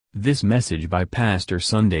This message by Pastor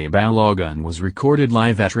Sunday Balogun was recorded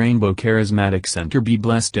live at Rainbow Charismatic Center. Be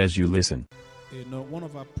blessed as you listen. You know, one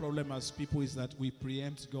of our problems as people is that we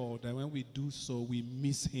preempt God, and when we do so, we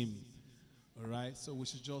miss Him. All right? So we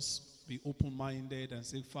should just be open-minded and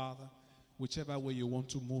say, Father, whichever way you want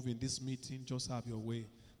to move in this meeting, just have your way.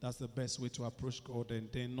 That's the best way to approach God, and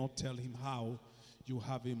then not tell Him how you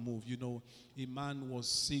have Him move. You know, a man was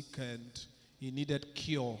sick and he needed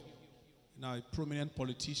cure. Now, a prominent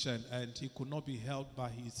politician, and he could not be helped by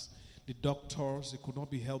the doctors. He could not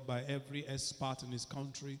be helped by every expert in his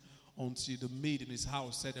country until the maid in his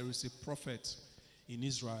house said there is a prophet in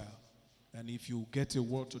Israel. And if you get a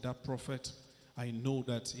word to that prophet, I know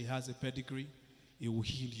that he has a pedigree. He will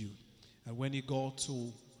heal you. And when he got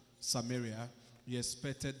to Samaria, he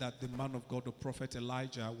expected that the man of God, the prophet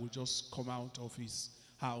Elijah, would just come out of his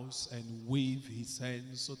house and wave his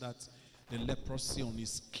hands so that the leprosy on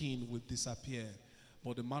his skin would disappear.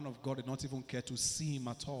 But the man of God did not even care to see him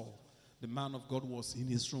at all. The man of God was in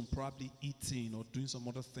his room, probably eating or doing some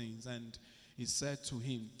other things. And he said to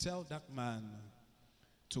him, tell that man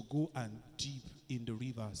to go and dip in the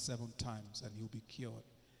river 7 times and he'll be cured.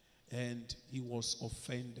 And he was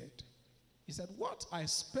offended. He said, what? I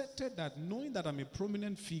expected that knowing that I'm a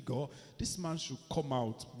prominent figure, this man should come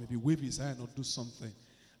out, maybe wave his hand or do something.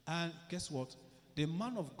 And guess what? The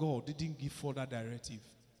man of God didn't give further directive.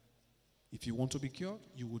 If you want to be cured,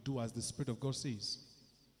 you will do as the Spirit of God says.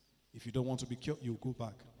 If you don't want to be cured, you will go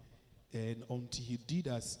back. And until he did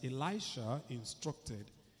as Elisha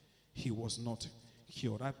instructed, he was not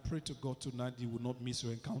cured. I pray to God tonight you will not miss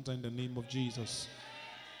your encounter in the name of Jesus.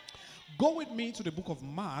 Go with me to the book of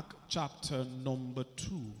Mark, chapter number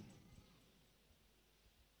 2.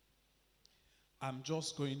 I'm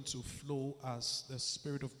just going to flow as the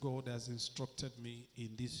Spirit of God has instructed me in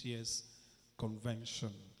this year's convention.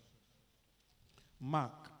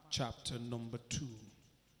 Mark chapter number 2.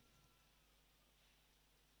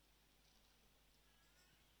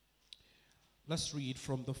 Let's read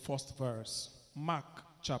from the first verse. Mark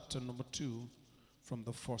chapter number 2 from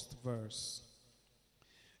the first verse.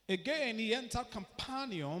 Again he entered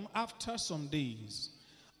Capernaum after some days,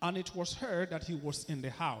 and it was heard that he was in the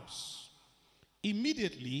house.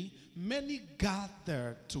 Immediately, many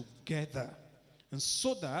gathered together, and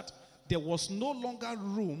so that there was no longer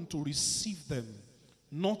room to receive them,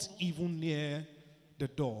 not even near the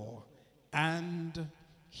door. And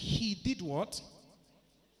he did what?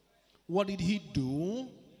 What did he do?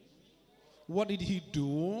 What did he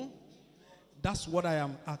do? That's what I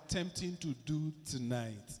am attempting to do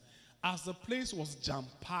tonight. As the place was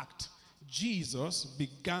jam-packed, Jesus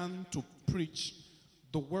began to preach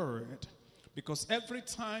the word. Because every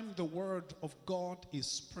time the word of God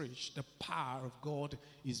is preached, the power of God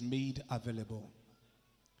is made available.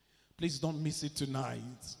 Please don't miss it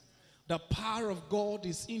tonight. The power of God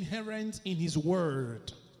is inherent in his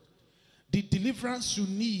word. The deliverance you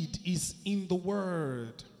need is in the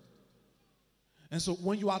word. And so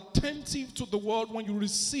when you are attentive to the word, when you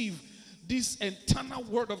receive this eternal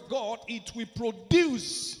word of God, it will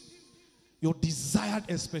produce your desired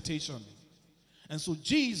expectation. And so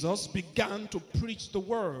Jesus began to preach the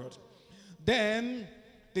word. Then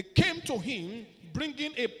they came to him,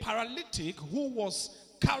 bringing a paralytic who was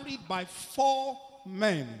carried by 4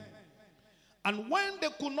 men. And when they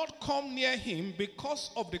could not come near him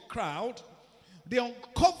because of the crowd, they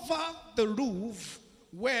uncovered the roof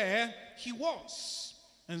where he was,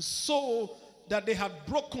 and so that they had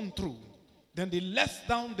broken through. Then they let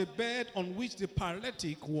down the bed on which the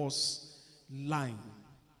paralytic was lying.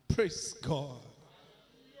 Praise God.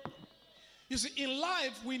 You see, in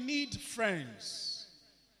life, we need friends.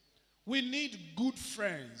 We need good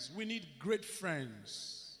friends. We need great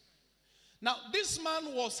friends. Now, this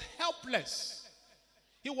man was helpless.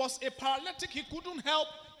 He was a paralytic. He couldn't help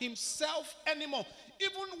himself anymore.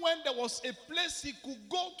 Even when there was a place he could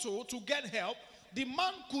go to get help, the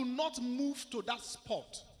man could not move to that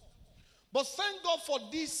spot. But thank God for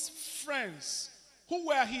these friends who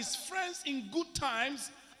were his friends in good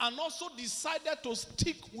times and also decided to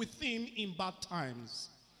stick with him in bad times.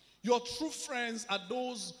 Your true friends are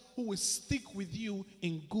those who will stick with you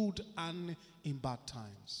in good and in bad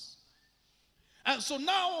times. And so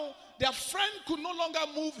now their friend could no longer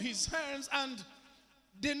move his hands, and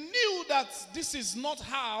they knew that this is not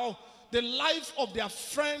how the life of their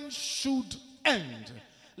friend should end.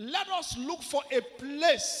 Let us look for a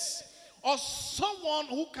place or someone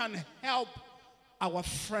who can help our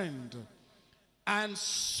friend. And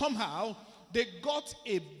somehow they got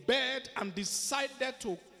a bed and decided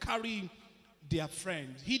to carry their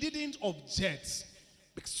friend. He didn't object,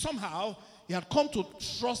 because somehow he had come to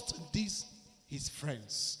trust this his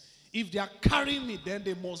friends. If they are carrying me, then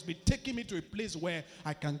they must be taking me to a place where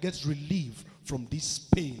I can get relief from this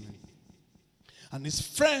pain. And his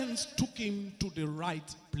friends took him to the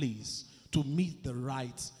right place to meet the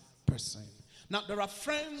right person. Now, there are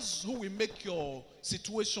friends who will make your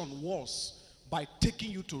situation worse by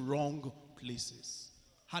taking you to wrong places.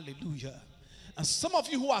 Hallelujah. And some of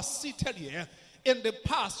you who are seated here, in the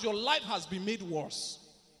past, your life has been made worse.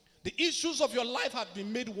 The issues of your life have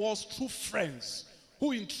been made worse through friends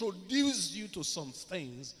who introduced you to some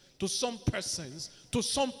things, to some persons, to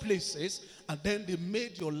some places, and then they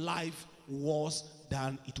made your life worse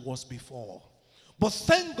than it was before. But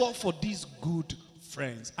thank God for these good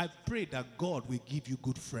friends. I pray that God will give you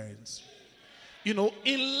good friends. You know,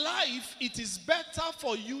 in life, it is better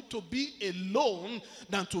for you to be alone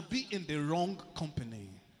than to be in the wrong company.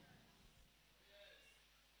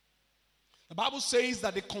 The Bible says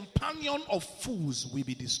that the companion of fools will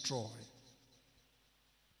be destroyed.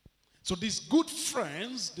 So these good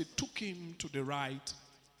friends, they took him to the right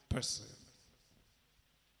person.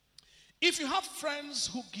 If you have friends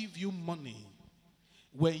who give you money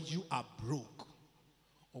when you are broke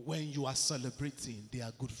or when you are celebrating, they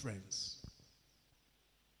are good friends.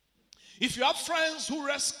 If you have friends who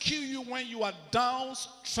rescue you when you are down,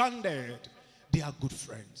 stranded, they are good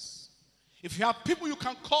friends. If you have people you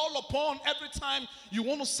can call upon every time you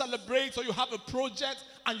want to celebrate or you have a project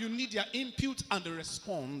and you need their input and they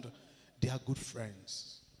respond, they are good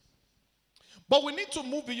friends. But we need to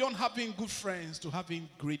move beyond having good friends to having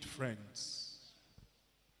great friends.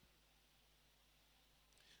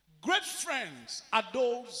 Great friends are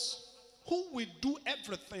those who will do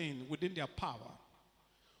everything within their power,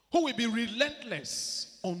 who will be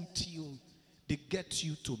relentless until they get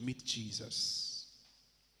you to meet Jesus.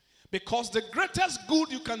 Because the greatest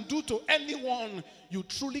good you can do to anyone you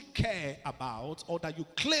truly care about or that you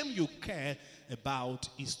claim you care about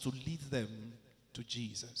is to lead them to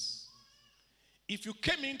Jesus. If you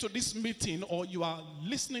came into this meeting or you are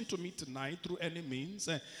listening to me tonight through any means,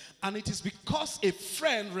 and it is because a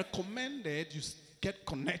friend recommended you get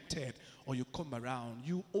connected or you come around,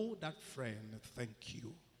 you owe that friend thank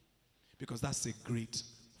you. Because that's a great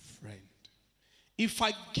friend. If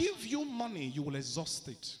I give you money, you will exhaust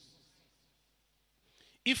it.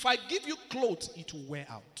 If I give you clothes, it will wear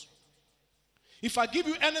out. If I give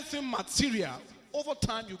you anything material, over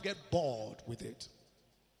time you get bored with it.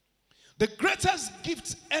 The greatest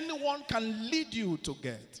gift anyone can lead you to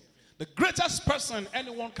get, the greatest person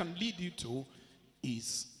anyone can lead you to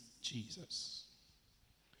is Jesus.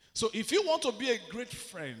 So if you want to be a great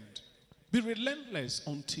friend, be relentless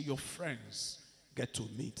until your friends get to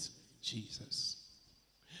meet Jesus.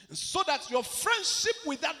 So that your friendship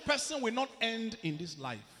with that person will not end in this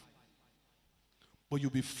life, but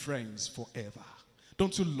you'll be friends forever.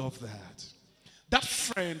 Don't you love that? That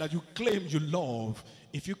friend that you claim you love,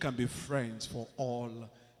 if you can be friends for all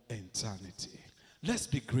eternity. Let's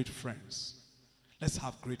be great friends. Let's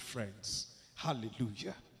have great friends.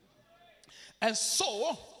 Hallelujah. And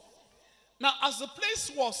so, now as the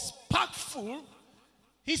place was packed full,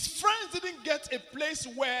 his friends didn't get a place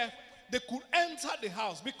where they could enter the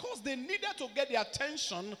house because they needed to get the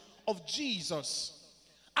attention of Jesus.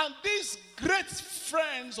 And these great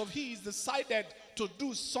friends of his decided to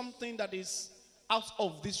do something that is out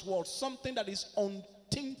of this world, something that is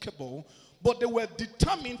unthinkable, but they were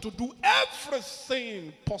determined to do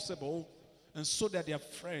everything possible and so that their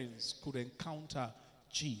friends could encounter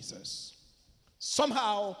Jesus.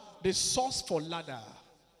 Somehow they sourced for ladder.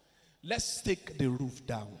 Let's take the roof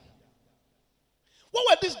down. What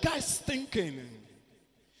were these guys thinking?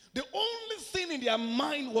 The only thing in their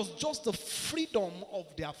mind was just the freedom of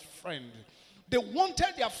their friend. They wanted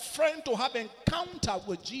their friend to have an encounter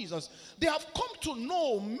with Jesus. They have come to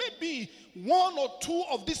know maybe one or two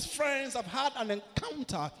of these friends have had an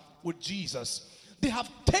encounter with Jesus. They have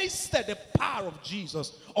tasted the power of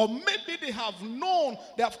Jesus. Or maybe they have known,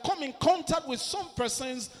 they have come in contact with some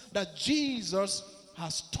persons that Jesus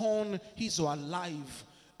has turned his or her life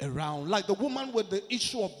around. Like the woman with the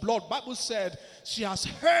issue of blood, Bible said she has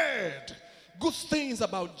heard good things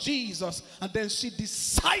about Jesus, and then she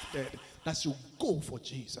decided that she would go for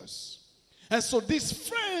Jesus. And so these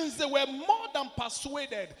friends, they were more than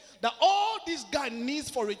persuaded that all this guy needs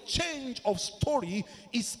for a change of story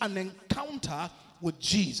is an encounter with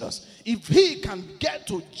Jesus. If he can get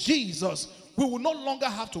to Jesus, we will no longer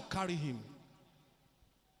have to carry him.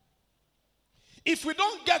 If we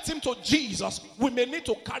don't get him to Jesus, we may need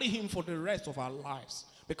to carry him for the rest of our lives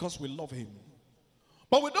because we love him.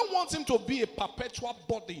 But we don't want him to be a perpetual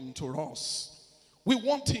burden to us. We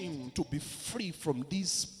want him to be free from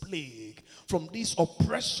this plague, from this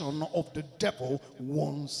oppression of the devil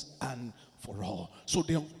once and for all. So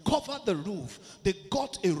they uncovered the roof. They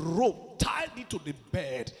got a rope, tied it to the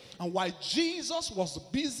bed. And while Jesus was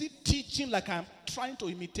busy teaching, like I'm trying to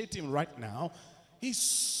imitate him right now, he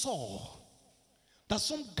saw that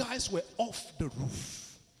some guys were off the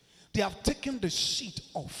roof. They have taken the sheet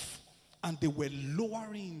off and they were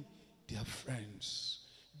lowering their friends.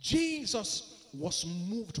 Jesus was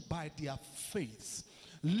moved by their faith.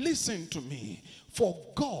 Listen to me. For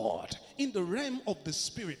God, in the realm of the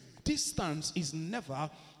spirit, distance is never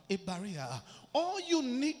a barrier. All you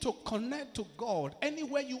need to connect to God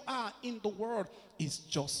anywhere you are in the world is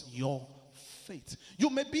just your faith. You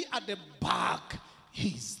may be at the back,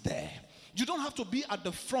 he's there. You don't have to be at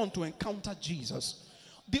the front to encounter Jesus.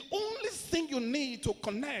 The only thing you need to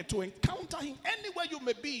connect, to encounter him anywhere you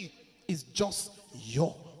may be, is just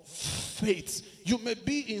your faith. You may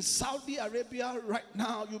be in Saudi Arabia right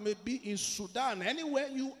now. You may be in Sudan. Anywhere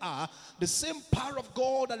you are, the same power of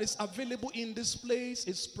God that is available in this place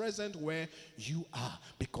is present where you are.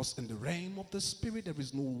 Because in the realm of the spirit, there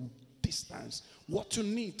is no distance. What you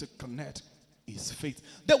need to connect is faith.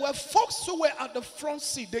 There were folks who were at the front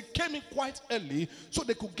seat. They came in quite early so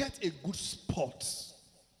they could get a good spot.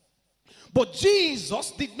 But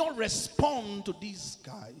Jesus did not respond to these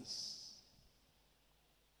guys.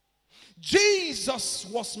 Jesus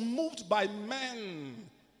was moved by men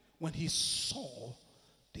when he saw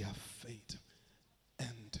their faith.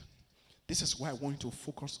 And this is why I want you to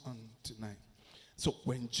focus on tonight. So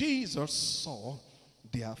when Jesus saw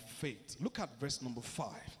their faith, look at verse number 5.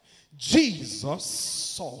 Jesus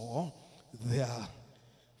saw their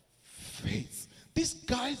faith. These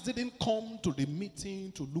guys didn't come to the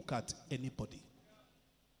meeting to look at anybody.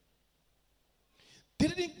 They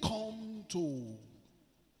didn't come to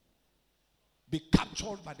be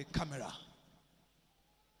captured by the camera.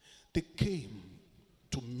 They came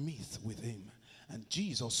to meet with him. And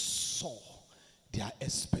Jesus saw their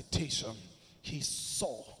expectation. He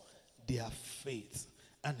saw their faith.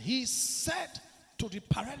 And he said to the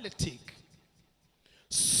paralytic,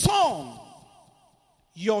 "Son,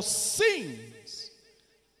 your sins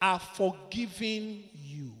are forgiven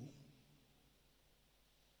you."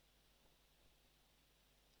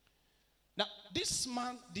 Now, this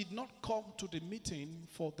man did not come to the meeting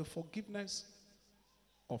for the forgiveness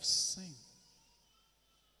of sin.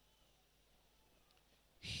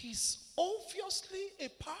 He's obviously a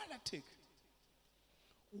paralytic.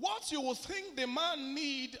 What you will think the man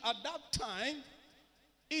need at that time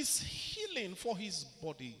is healing for his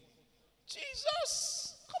body.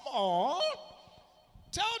 Jesus, come on.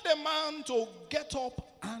 Tell the man to get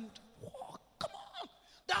up and walk. Come on.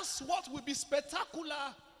 That's what will be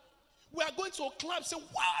spectacular. We are going to clap, say,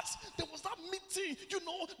 what? There was that meeting. You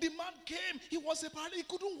know, the man came. He was a paralytic. He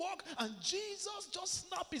couldn't walk. And Jesus just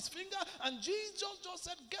snapped his finger. And Jesus just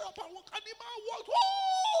said, get up and walk. And the man walked.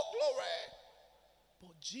 Oh, glory.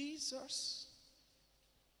 But Jesus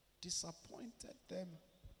disappointed them.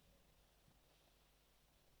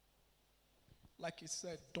 Like he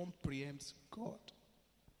said, don't preempt God.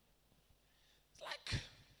 Like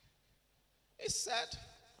he said,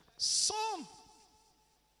 son,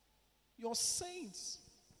 your sins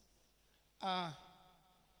are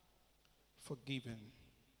forgiven.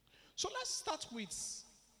 So let's start with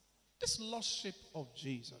this lordship of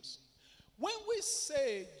Jesus. When we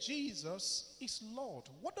say Jesus is Lord,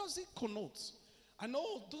 what does it connote? I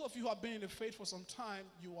know those of you who have been in the faith for some time,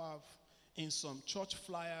 you have in some church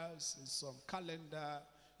flyers, in some calendar,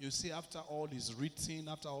 you see after all is written,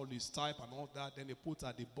 after all is typed and all that, then they put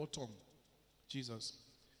at the bottom, Jesus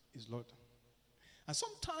is Lord. And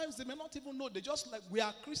sometimes they may not even know. They just like, we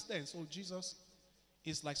are Christians, so Jesus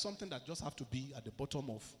is like something that just have to be at the bottom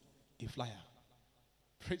of a flyer.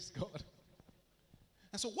 Praise God.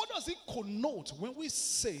 And so what does it connote when we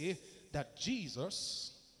say that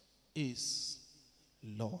Jesus is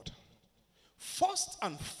Lord? First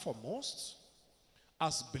and foremost,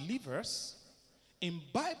 as believers, in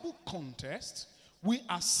Bible context, we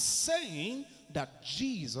are saying that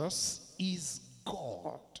Jesus is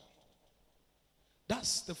God.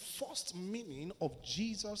 That's the first meaning of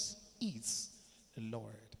Jesus is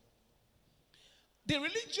Lord. The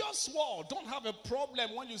religious world don't have a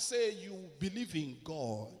problem when you say you believe in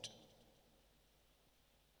God.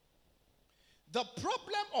 The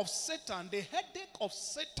problem of Satan, the headache of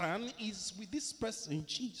Satan is with this person,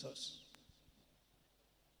 Jesus.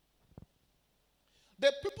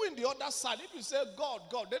 The people in the other side, if you say God,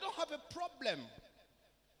 God, they don't have a problem.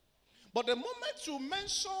 But the moment you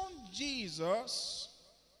mention Jesus,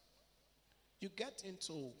 you get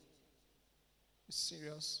into A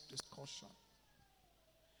serious discussion.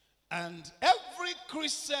 And every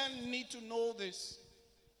Christian need to know this.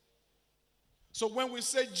 So when we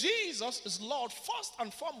say Jesus is Lord, first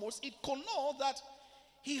and foremost, it connotes that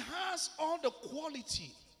he has all the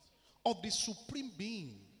quality of the supreme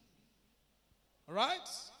being. All right?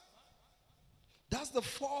 That's the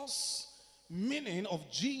first meaning of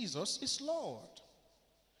Jesus is Lord.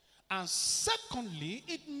 And secondly,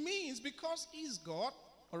 it means because he's God,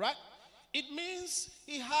 all right? It means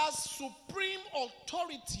he has supreme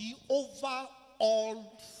authority over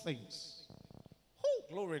all things. Oh,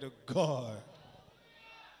 glory to God.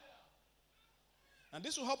 And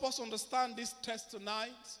this will help us understand this text tonight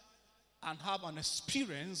and have an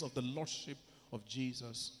experience of the Lordship of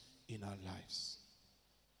Jesus in our lives.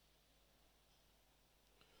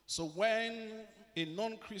 So when a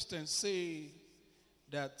non-Christian say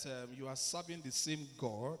that you are serving the same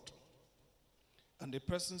God, and the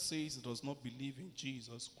person says he does not believe in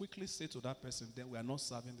Jesus, quickly say to that person, then we are not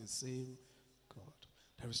serving the same God.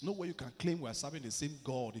 There is no way you can claim we are serving the same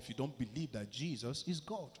God if you don't believe that Jesus is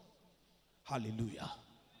God. Hallelujah.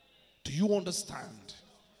 Do you understand?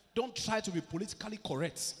 Don't try to be politically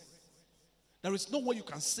correct. There is no way you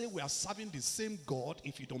can say we are serving the same God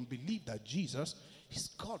if you don't believe that Jesus is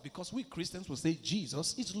God, because we Christians will say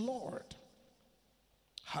Jesus is Lord.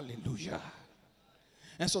 Hallelujah.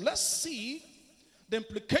 And so let's see the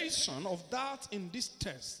implication of that in this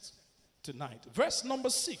text tonight. Verse number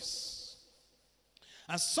 6.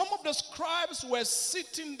 And some of the scribes were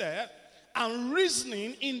sitting there and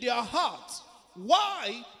reasoning in their hearts,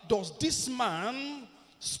 why does this man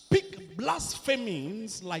speak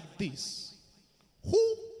blasphemings like this?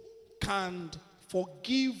 Who can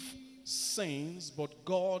forgive sins but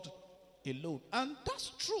God alone? And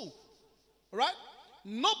that's true, right?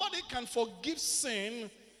 Nobody can forgive sin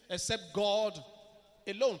except God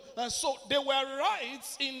alone. And so they were right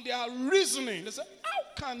in their reasoning. They said,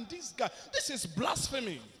 how can this guy, this is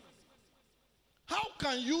blasphemy. How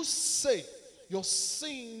can you say your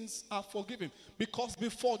sins are forgiven? Because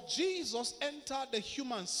before Jesus entered the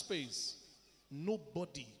human space,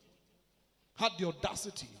 nobody had the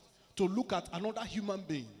audacity to look at another human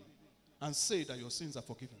being and say that your sins are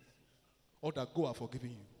forgiven, or that God are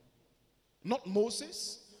forgiving you. Not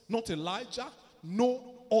Moses, not Elijah,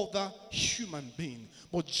 no other human being.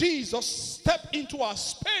 But Jesus stepped into our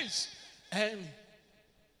space, and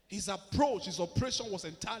his approach, his operation was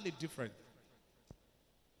entirely different.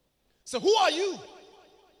 So who are you?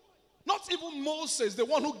 Not even Moses, the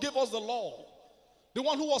one who gave us the law, the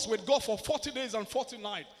one who was with God for 40 days and 40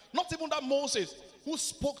 nights. Not even that Moses who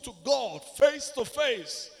spoke to God face to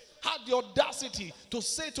face had the audacity to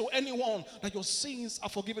say to anyone that your sins are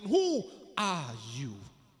forgiven. Who are you?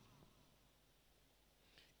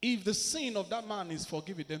 If the sin of that man is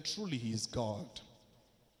forgiven, then truly he is God.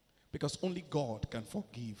 Because only God can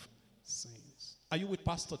forgive sins. Are you with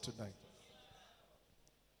Pastor tonight?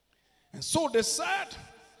 And so they said,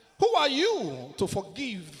 who are you to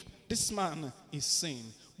forgive this man his sin?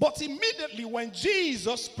 But immediately when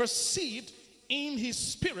Jesus perceived in his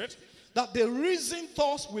spirit that they reasoned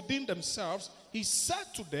thoughts within themselves, he said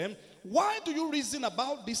to them, why do you reason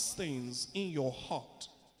about these things in your heart?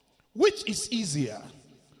 Which is easier,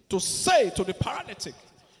 to say to the paralytic,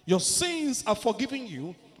 your sins are forgiven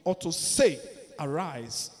you, or to say,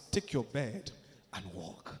 arise, take your bed and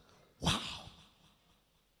walk? Wow.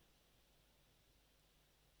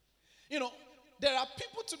 You know, there are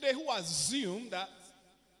people today who assume that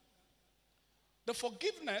the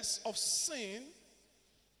forgiveness of sin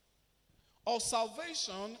or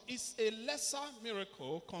salvation is a lesser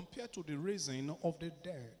miracle compared to the raising of the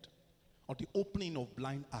dead or the opening of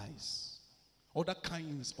blind eyes, other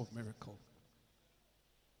kinds of miracle.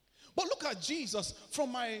 But look at Jesus.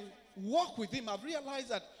 From my walk with him, I've realized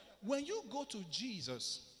that when you go to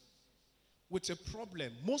Jesus with a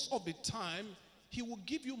problem, most of the time, he will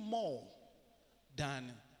give you more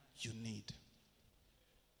than you need.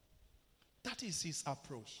 That is his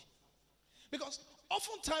approach. Because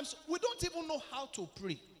oftentimes, we don't even know how to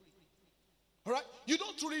pray. All right? You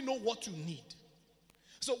don't really know what you need.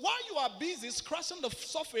 So while you are busy scratching the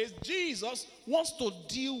surface, Jesus wants to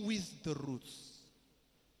deal with the roots.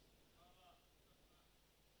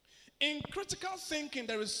 In critical thinking,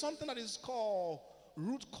 there is something that is called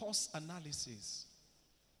root cause analysis.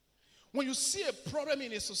 When you see a problem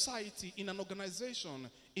in a society, in an organization,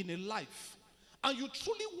 in a life, and you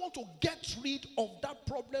truly want to get rid of that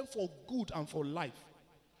problem for good and for life,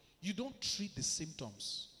 you don't treat the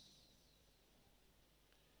symptoms.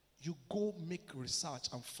 You go make research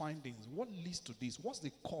and findings. What leads to this? What's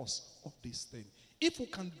the cause of this thing? If we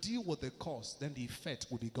can deal with the cause, then the effect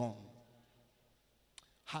will be gone.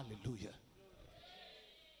 Hallelujah.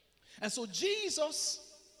 And so Jesus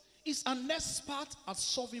is an expert at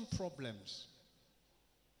solving problems.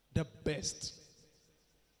 The best.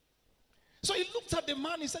 So he looked at the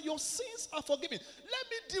man, he said, your sins are forgiven. Let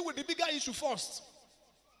me deal with the bigger issue first.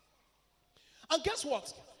 And guess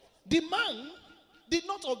what? The man did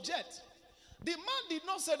not object. The man did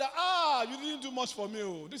not say that, you didn't do much for me.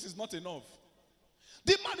 Oh, this is not enough.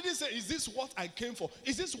 The man didn't say, is this what I came for?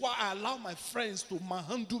 Is this why I allow my friends to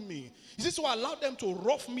manhandle me? Is this why I allow them to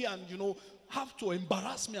rough me and, have to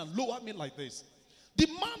embarrass me and lower me like this? The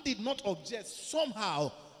man did not object.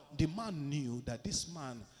 Somehow, the man knew that this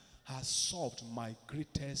man has solved my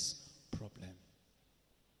greatest problem.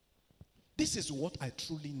 This is what I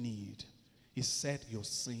truly need. He said, your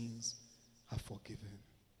sins are forgiven.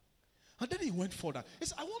 And then he went further. He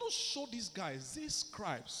said, I want to show these guys, these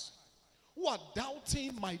scribes, who are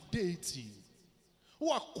doubting my deity, who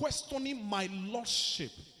are questioning my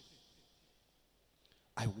lordship.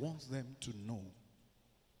 I want them to know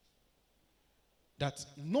that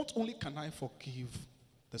not only can I forgive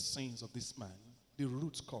the sins of this man, the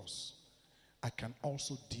root cause, I can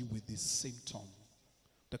also deal with the symptom,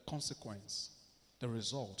 the consequence, the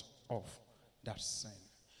result of that sin.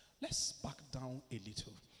 Let's back down a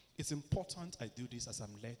little. It's important I do this as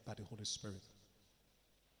I'm led by the Holy Spirit.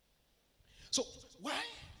 So,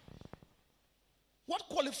 what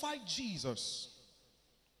qualified Jesus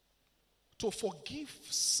to forgive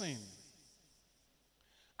sin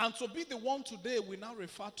and to be the one today we now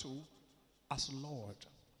refer to as Lord?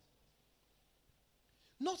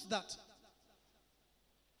 Note that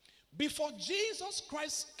before Jesus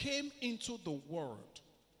Christ came into the world,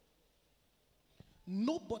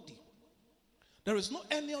 nobody, there is no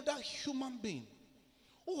any other human being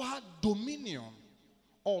who had dominion,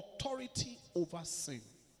 authority over sin.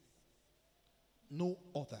 No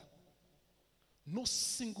other. No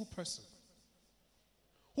single person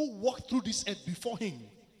who walked through this earth before him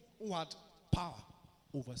who had power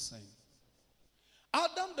over sin.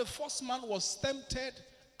 Adam, the first man, was tempted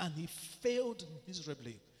and he failed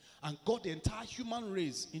miserably and got the entire human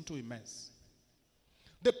race into a mess.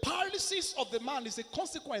 The paralysis of the man is a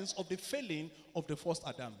consequence of the failing of the first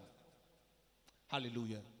Adam.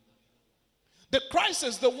 Hallelujah. The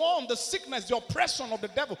crisis, the sickness, the oppression of the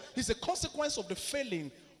devil is a consequence of the failing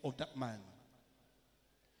of that man.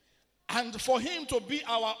 And for him to be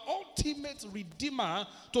our ultimate redeemer,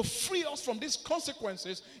 to free us from these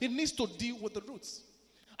consequences, he needs to deal with the roots.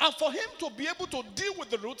 And for him to be able to deal with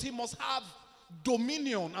the roots, he must have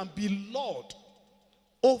dominion and be Lord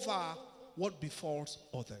over what befalls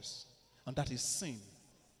others. And that is sin.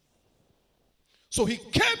 So he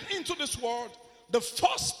came into this world, the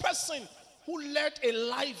first person who led a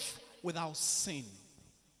life without sin.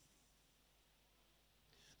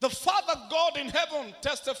 The Father God in heaven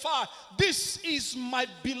testified, this is my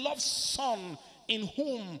beloved Son in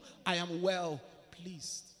whom I am well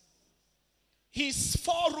pleased. His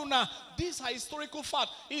forerunner, these are historical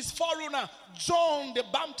facts, his forerunner, John the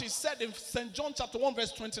Baptist, said in St. John chapter 1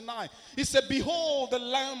 verse 29, he said, behold the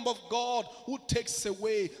Lamb of God who takes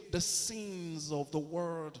away the sins of the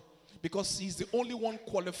world. Because he's the only one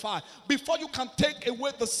qualified. Before you can take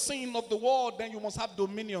away the sin of the world, then you must have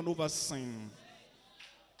dominion over sin.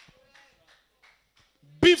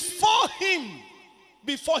 Before him,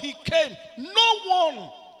 before he came, no one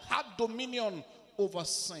had dominion over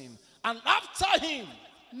sin. And after him,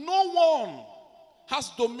 no one has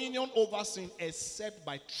dominion over sin except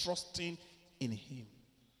by trusting in him.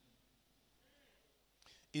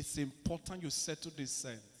 It's important you settle this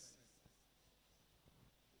sense.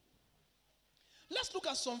 Let's look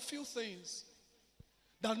at some few things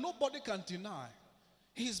that nobody can deny.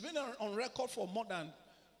 He's been on record for more than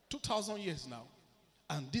 2,000 years now.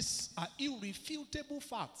 And these are irrefutable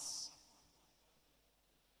facts.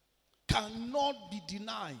 Cannot be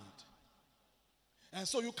denied. And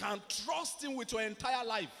so you can trust him with your entire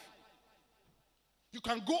life. You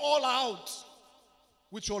can go all out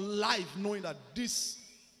with your life knowing that this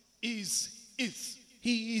is it.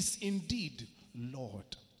 He is indeed Lord.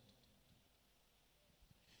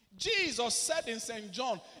 Jesus said in St.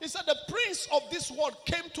 John, he said, the prince of this world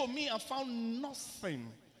came to me and found nothing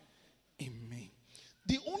in me.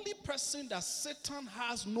 The only person that Satan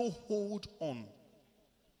has no hold on.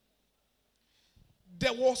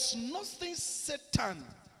 There was nothing Satan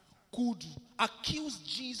could accuse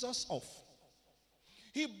Jesus of.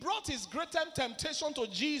 He brought his greatest temptation to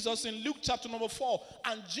Jesus in Luke chapter number 4,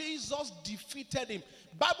 and Jesus defeated him.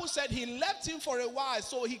 Bible said he left him for a while,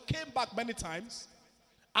 so he came back many times.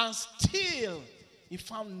 And still, he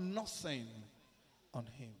found nothing on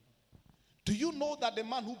him. Do you know that the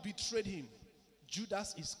man who betrayed him,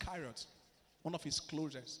 Judas Iscariot, one of his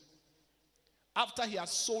closest, after he had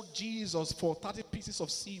sold Jesus for 30 pieces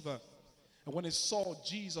of silver, and when he saw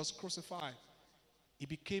Jesus crucified, he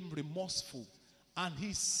became remorseful. And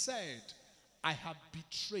he said, I have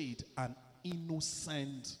betrayed an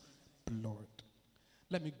innocent blood.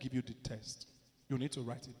 Let me give you the text. You need to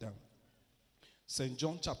write it down. St.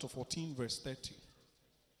 John chapter 14, verse 30.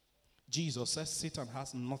 Jesus says, Satan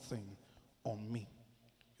has nothing on me.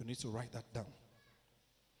 You need to write that down.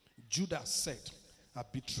 Judas said, I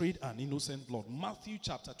betrayed an innocent blood. Matthew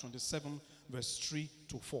chapter 27, verse 3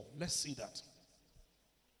 to 4. Let's see that.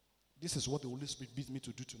 This is what the Holy Spirit bids me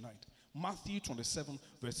to do tonight. Matthew 27,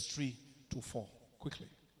 verse 3 to 4. Quickly.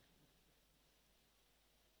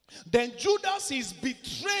 Then Judas, his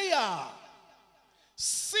betrayer,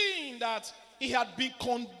 seeing that he had been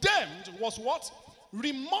condemned, was what?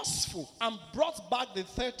 Remorseful, and brought back the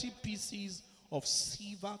 30 pieces of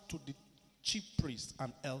silver to the chief priests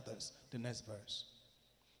and elders. The next verse.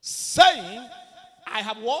 Saying, I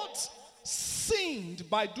have what? Sinned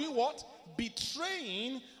by doing what?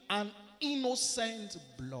 Betraying an innocent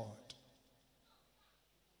blood.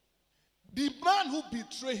 The man who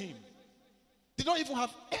betrayed him did not even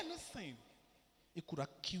have anything he could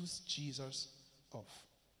accuse Jesus of.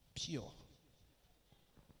 Pure.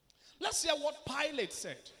 Let's hear what Pilate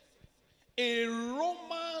said. A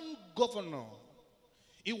Roman governor.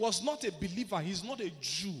 He was not a believer. He's not a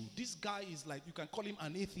Jew. This guy is like, you can call him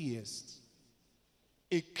an atheist.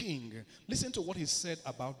 A king. Listen to what he said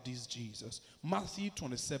about this Jesus. Matthew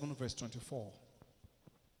 27 verse 24.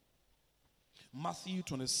 Matthew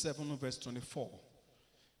 27 verse 24.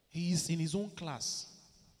 He is in his own class.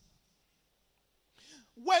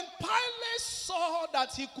 When Pilate saw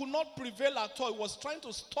that he could not prevail at all, he was trying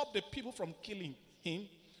to stop the people from killing him.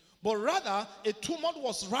 But rather, a tumult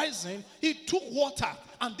was rising. He took water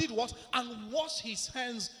and did what? And washed his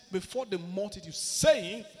hands before the multitude,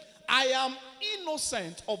 saying, I am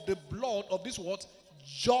innocent of the blood of this what?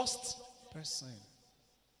 Just person.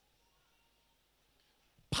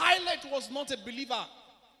 Pilate was not a believer.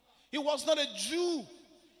 He was not a Jew.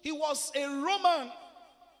 He was a Roman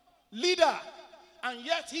leader. And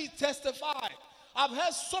yet he testified. I've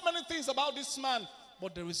heard so many things about this man,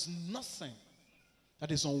 but there is nothing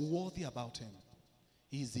that is unworthy about him.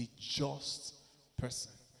 He is a just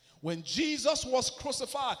person. When Jesus was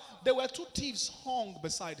crucified, there were two thieves hung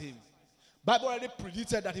beside him. Bible already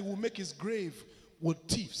predicted that he will make his grave with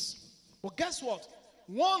thieves. But guess what?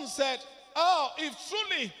 One said, oh, if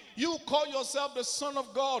truly you call yourself the Son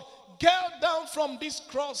of God, get down from this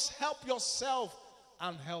cross, help yourself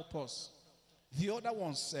and help us. The other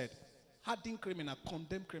one said, hardened criminal,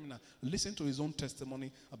 condemned criminal. Listen to his own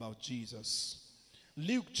testimony about Jesus.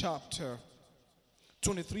 Luke chapter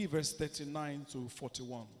 23 verse 39 to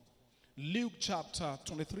 41. Luke chapter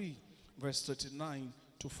 23 verse 39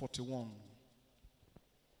 to 41.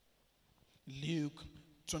 Luke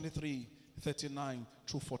 23 39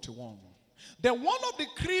 to 41. Then one of the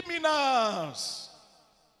criminals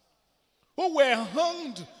who were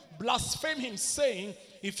hanged blasphemed him, saying,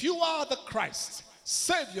 if you are the Christ,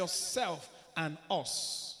 save yourself and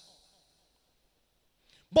us.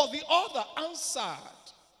 But the other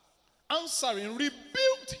answering,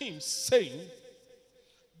 rebuked him, saying,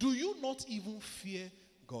 do you not even fear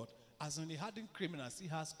God? As in the hardened criminal, he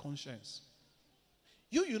has conscience.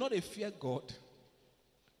 You not a fear God?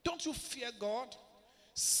 Don't you fear God?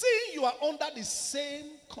 Seeing you are under the same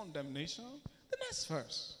condemnation. The next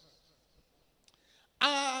verse.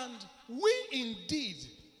 And we indeed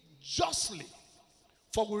justly,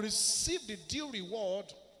 for we receive the due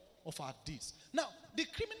reward of our deeds. Now, the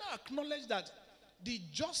criminal acknowledged that the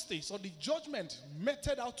justice or the judgment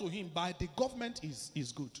meted out to him by the government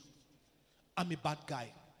is good. I'm a bad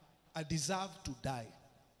guy. I deserve to die.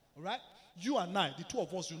 All right? You and I, the two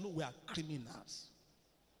of us, we are criminals.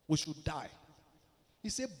 We should die. He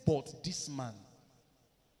said, but this man,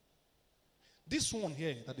 this one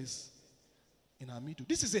here that is in our middle,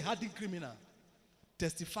 this is a hardened criminal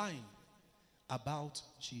testifying about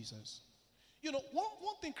Jesus.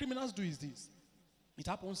 One thing criminals do is this. It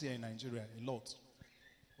happens here in Nigeria a lot.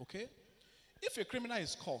 Okay? If a criminal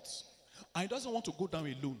is caught and he doesn't want to go down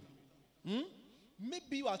alone,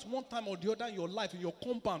 maybe you at one time or the other in your life, in your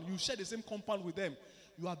compound, you share the same compound with them,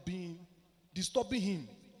 you have been disturbing him.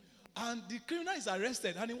 And the criminal is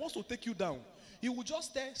arrested and he wants to take you down. He will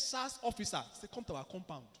just tell SARS officer, say, come to our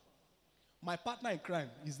compound. My partner in crime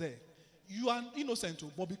is there. You are innocent,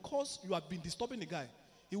 but because you have been disturbing the guy,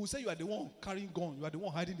 he will say you are the one carrying gun, you are the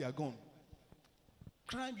one hiding their gun.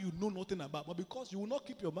 Crime you know nothing about, but because you will not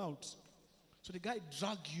keep your mouth. So the guy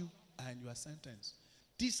drag you and you are sentenced.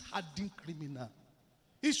 This hardened criminal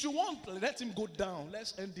If you want, let him go down.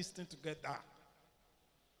 Let's end this thing together.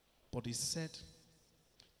 But he said,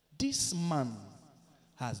 this man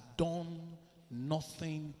has done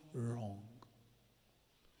nothing wrong.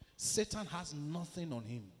 Satan has nothing on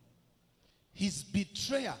him. His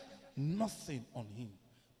betrayer, nothing on him.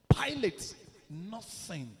 Pilate,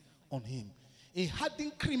 nothing on him. A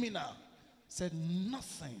hardened criminal said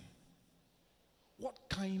nothing. What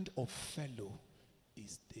kind of fellow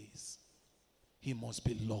is this? He must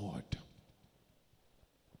be Lord.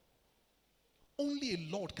 Only a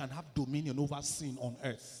Lord can have dominion over sin on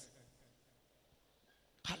earth.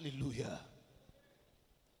 Hallelujah.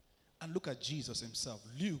 And look at Jesus himself.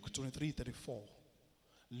 Luke 23:34.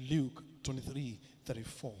 Luke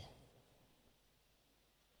 23:34.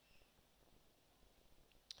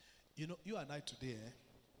 You know, you and I today,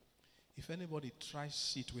 if anybody tries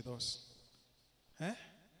shit with us,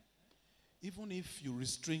 even if you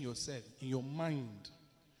restrain yourself in your mind,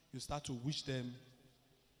 you start to wish them,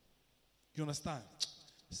 you understand?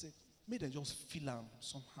 Say, may they just feel them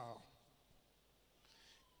somehow.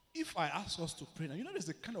 If I ask us to pray now, you know there's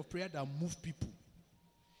a kind of prayer that moves people.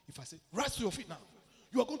 If I say, rise to your feet now,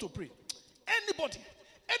 you are going to pray. Anybody,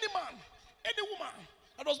 any man, any woman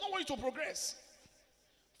that does not want you to progress,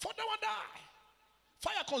 for that one die,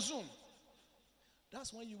 fire consume.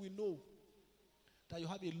 That's when you will know that you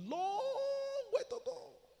have a long way to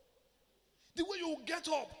go. The way you will get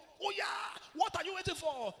up, oh yeah, what are you waiting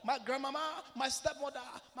for? My grandmama, my stepmother,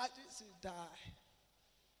 my this die.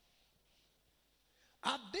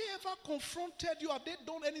 Have they ever confronted you? Have they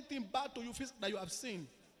done anything bad to you that you have seen?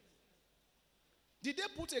 Did they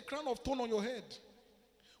put a crown of thorn on your head?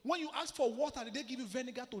 When you ask for water, did they give you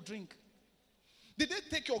vinegar to drink? Did they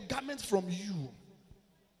take your garments from you?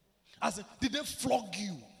 As in, did they flog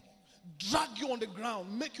you? Drag you on the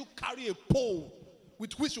ground, make you carry a pole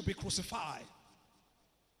with which you'll be crucified?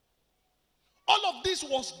 All of this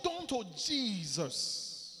was done to Jesus.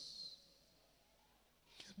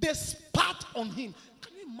 They spat on him.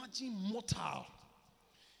 Can you imagine mortal?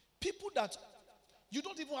 People that you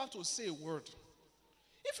don't even have to say a word.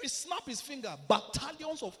 If he snap his finger,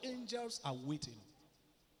 battalions of angels are waiting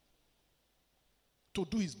to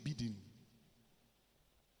do his bidding.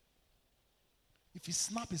 If he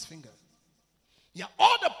snap his finger, he had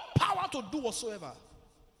all the power to do whatsoever.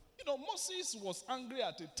 You know, Moses was angry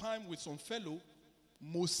at a time with some fellow.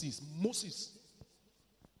 Moses,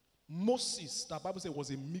 the Bible says, was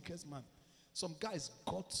a meekest man. Some guys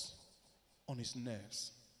got on his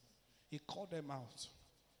nerves. He called them out.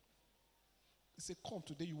 He said, come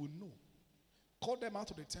today, you will know. Call them out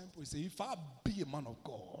to the temple. He said, if I be a man of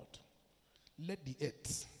God, let the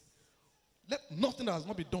earth, let nothing that has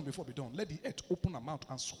not been done before be done. Let the earth open her mouth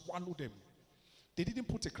and swallow them. They didn't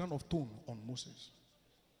put a crown of thorn on Moses.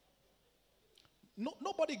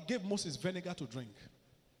 Nobody gave Moses vinegar to drink.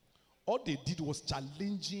 All they did was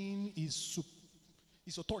challenging his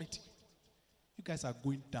authority. You guys are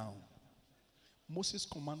going down. Moses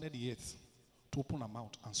commanded the earth to open her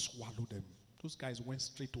mouth and swallow them. Those guys went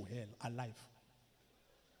straight to hell alive.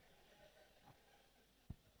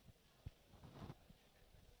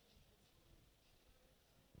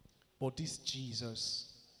 But this Jesus,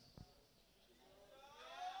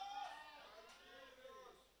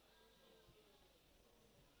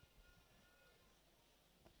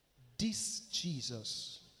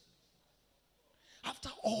 after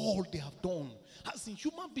all they have done, as a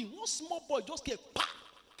human being, one small boy just came,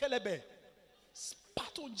 kelebe,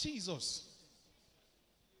 spat on Jesus.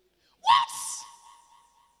 What?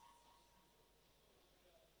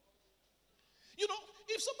 You know,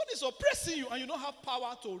 if somebody is oppressing you and you don't have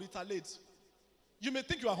power to retaliate, you may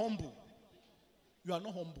think you are humble. You are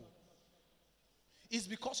not humble. It's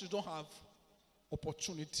because you don't have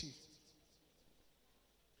opportunity.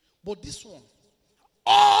 But this one,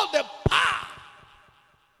 all the power,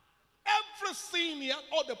 everything he had,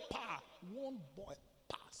 all the power, one boy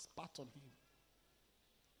spat on him,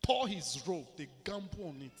 tore his robe, they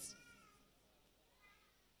gambled on it.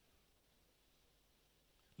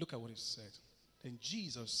 Look at what he said. Then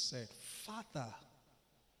Jesus said, Father,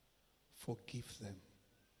 forgive them,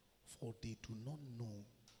 for they do not know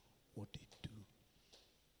what they do.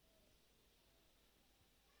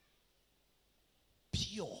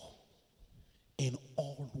 Pure in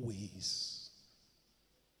all ways,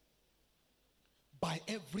 by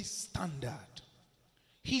every standard.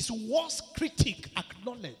 His worst critic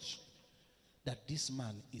acknowledged that this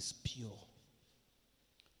man is pure.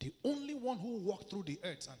 The only one who walked through the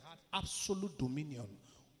earth and had absolute dominion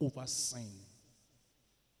over sin.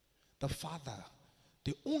 The Father,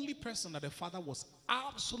 the only person that the Father was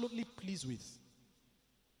absolutely pleased with.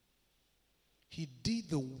 He did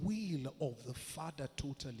the will of the Father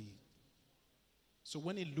totally. So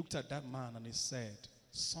when he looked at that man and he said,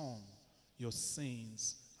 son, your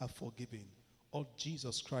sins are forgiven, all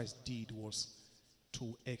Jesus Christ did was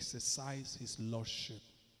to exercise his lordship.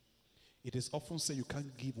 It is often said you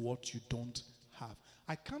can't give what you don't have.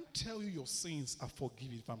 I can't tell you your sins are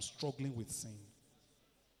forgiven if I'm struggling with sin.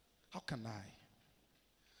 How can I?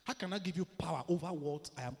 How can I give you power over what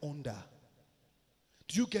I am under?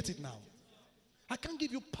 Do you get it now? I can't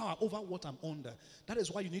give you power over what I'm under. That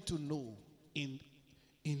is why you need to know in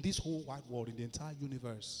this whole wide world, in the entire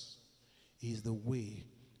universe, is the way,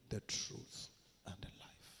 the truth, and the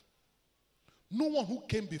life. No one who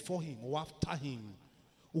came before him or after him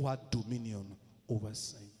who had dominion over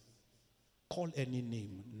sin. Call any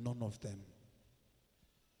name, none of them.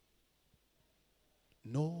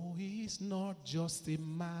 No, he's not just a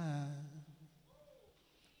man.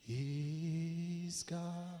 He's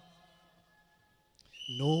God.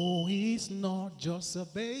 No, he's not just a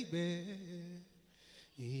baby.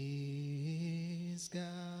 He's God.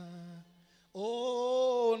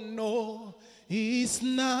 Oh, no, he's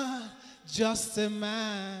not just a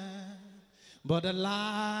man, but a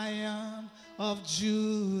Lion of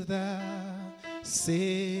Judah,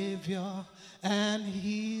 Savior and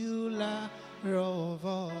Healer of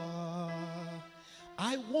all.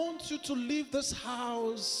 I want you to leave this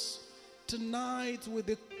house tonight with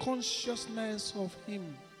the consciousness of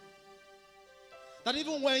him. That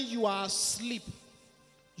even when you are asleep,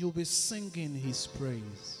 you'll be singing his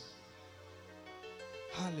praise.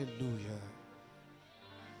 Hallelujah.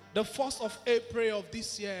 The 1st of April of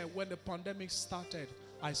this year, when the pandemic started,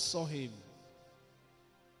 I saw him.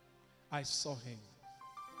 I saw him.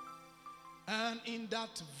 And in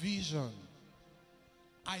that vision,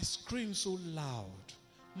 I screamed so loud,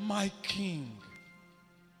 my King.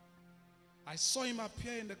 I saw him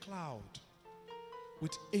appear in the cloud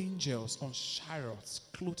with angels on chariots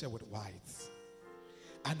clothed with white.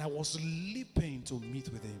 And I was leaping to meet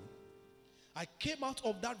with him. I came out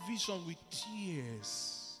of that vision with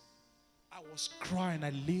tears. I was crying.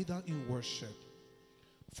 I lay down in worship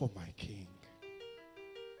for my King.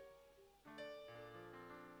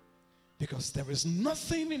 Because there is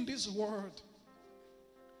nothing in this world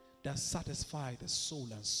that satisfies the soul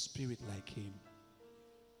and spirit like him.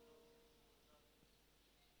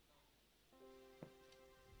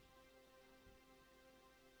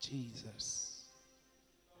 Jesus.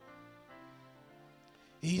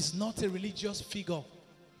 He is not a religious figure.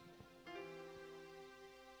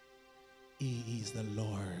 He is the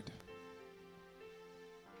Lord.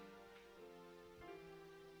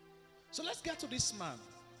 So let's get to this man.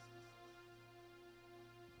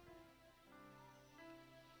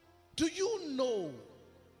 Do you know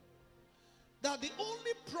that the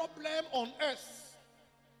only problem on earth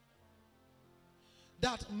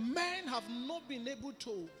that men have not been able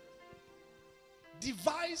to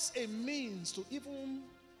devise a means to even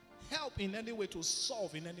help in any way, to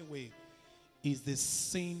solve in any way, is the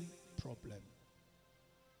sin problem?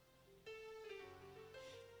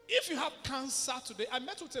 If you have cancer today, I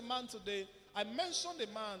met with a man today. I mentioned the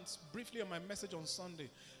man briefly on my message on Sunday.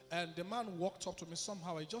 And the man walked up to me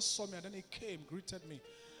somehow. He just saw me and then he came, greeted me.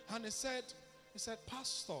 And he said,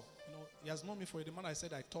 Pastor, he has known me for the man I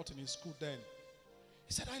said I taught in school then.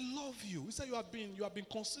 He said, I love you. He said, you have been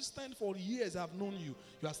consistent for years. I've known you.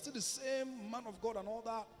 You are still the same man of God and all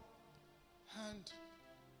that. And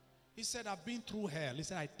he said, I've been through hell. He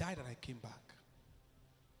said, I died and I came back.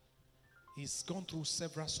 He's gone through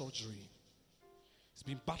several surgery. He's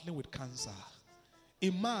been battling with cancer. A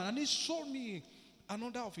man, and he showed me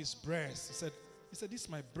another of his breasts. He said, this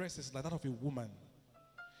my breast is like that of a woman.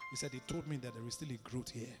 He said, he told me that there is still a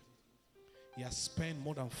growth here. He has spent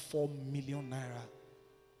more than 4 million naira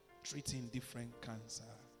treating different cancer.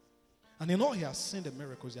 And in all, he has seen the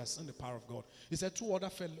miracles. He has seen the power of God. He said two other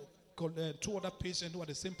patients who had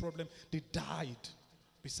the same problem, they died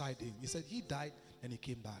beside him. He said he died and he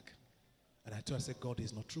came back. And I told him, I said, God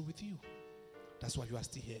is not true with you. That's why you are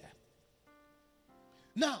still here.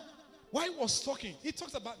 Now, while he was talking, he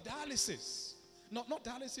talks about dialysis. Not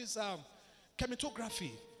dialysis,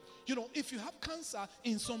 chematography. If you have cancer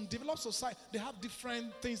in some developed society, they have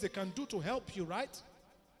different things they can do to help you, right?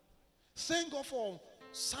 Thank God for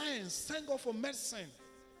science. Thank God for medicine.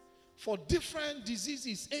 For different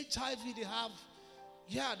diseases, HIV, they have,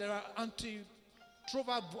 there are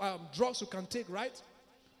antiretroviral drugs you can take, right?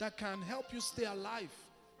 That can help you stay alive.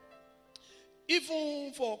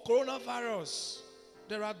 Even for coronavirus,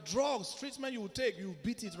 there are drugs, treatment you will take, you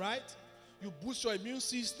beat it, right? You boost your immune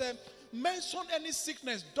system. Mention any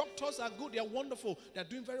sickness. Doctors are good, they are wonderful. They are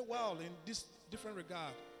doing very well in this different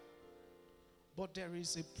regard. But there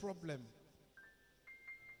is a problem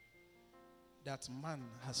that man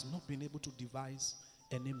has not been able to devise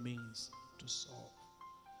any means to solve.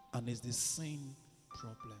 And it's the sin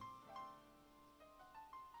problem.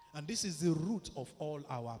 And this is the root of all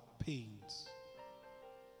our pains.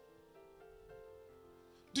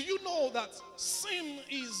 Do you know that sin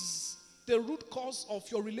is the root cause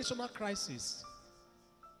of your relational crisis?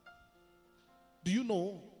 Do you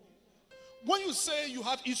know? When you say you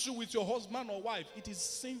have issue with your husband or wife, it is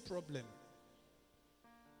sin problem.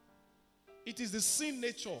 It is the sin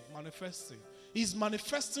nature manifesting. He's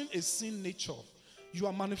manifesting a sin nature. You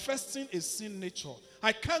are manifesting a sin nature.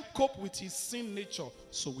 I can't cope with his sin nature,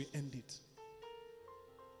 so we end it.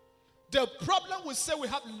 The problem we say we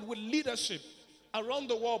have with leadership around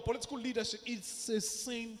the world, political leadership, it's a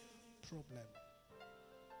sin problem.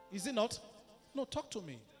 Is it not? No, talk to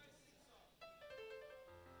me.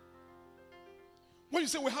 When you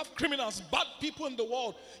say we have criminals, bad people in the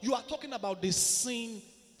world, you are talking about the sin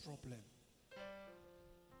problem.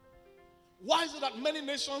 Why is it that many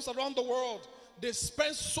nations around the world, they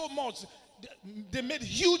spend so much, they made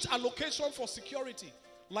huge allocation for security?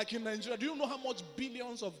 Like in Nigeria, do you know how much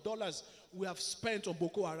billions of dollars we have spent on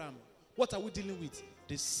Boko Haram? What are we dealing with?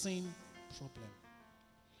 The sin problem.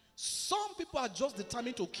 Some people are just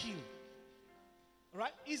determined to kill.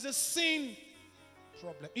 Right? It's a sin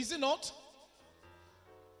problem. Is it not?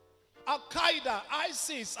 Al-Qaeda,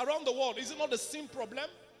 ISIS around the world, is it not a sin problem?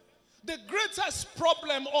 The greatest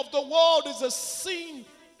problem of the world is a sin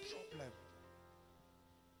problem.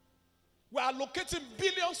 We are allocating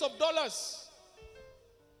billions of dollars.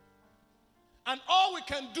 And all we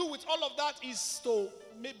can do with all of that is to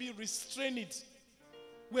maybe restrain it.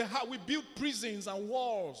 We build prisons and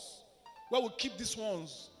walls where we keep these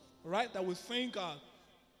ones, right, that we think are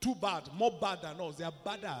too bad, more bad than us. They are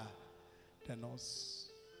badder than us.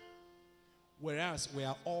 Whereas we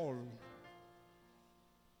are all.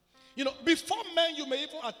 You know, before men, you may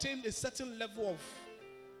even attain a certain level of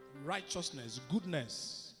righteousness,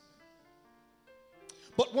 goodness.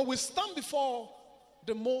 But when we stand before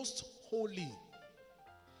the most holy,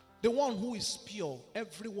 the one who is pure,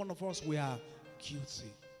 every one of us, we are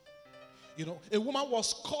guilty. You know, a woman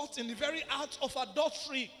was caught in the very act of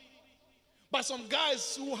adultery by some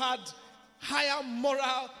guys who had higher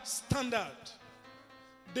moral standard.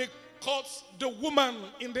 They caught the woman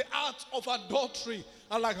in the act of adultery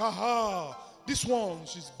and like, haha, this one,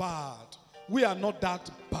 she's bad. We are not that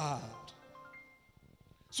bad.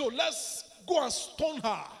 So let's go and stone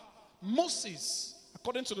her. Moses,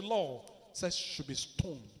 according to the law, says she should be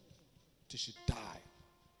stoned till she die.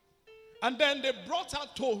 And then they brought her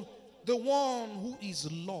to the one who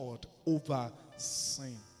is Lord over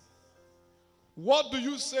sin. What do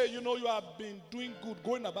you say? You know, you have been doing good,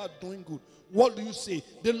 going about doing good. What do you say?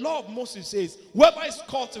 The law of Moses says, whoever is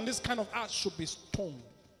caught in this kind of act should be stoned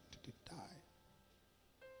till they die.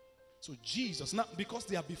 So Jesus, now because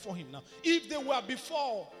they are before him now, if they were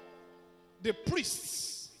before the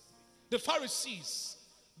priests, the Pharisees,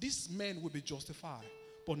 these men will be justified.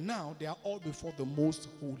 But now they are all before the most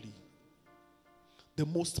holy, the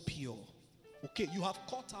most pure. Okay, you have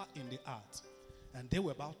caught her in the act, and they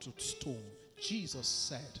were about to stone. Jesus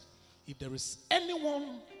said, if there is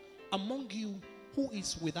anyone among you who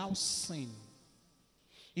is without sin,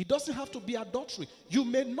 it doesn't have to be adultery. You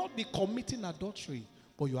may not be committing adultery,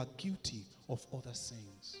 but you are guilty of other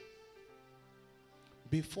sins.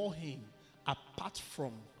 Before him, apart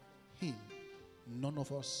from him, none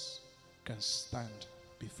of us can stand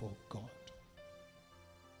before God.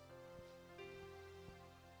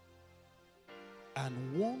 And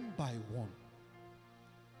one by one,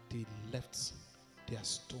 they left their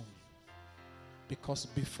stone. Because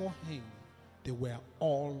before him, they were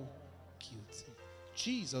all guilty.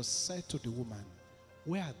 Jesus said to the woman,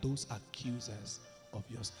 where are those accusers of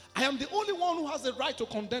yours? I am the only one who has the right to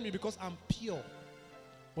condemn you because I'm pure.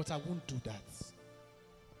 But I won't do that.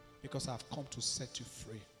 Because I have come to set you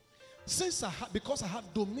free. Because I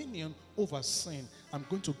have dominion over sin, I'm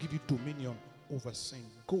going to give you dominion over sin.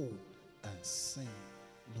 Go and sin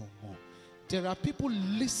no more. There are people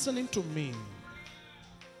listening to me.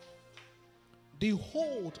 The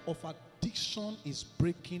hold of addiction is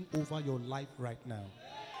breaking over your life right now.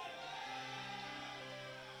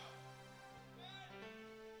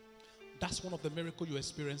 That's one of the miracles you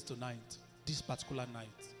experienced tonight, this particular night.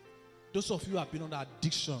 Those of you who have been under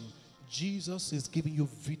addiction, Jesus is giving you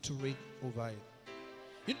victory over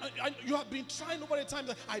it. You have been trying over the time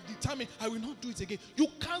that I determine I will not do it again. You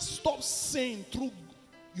can't stop sin through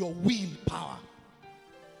your willpower.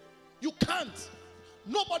 You can't.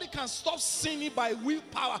 Nobody can stop sinning by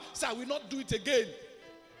willpower. Say, I will not do it again.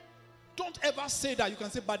 Don't ever say that. You can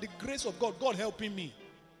say, by the grace of God, God helping me.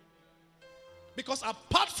 Because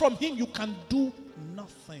apart from him, you can do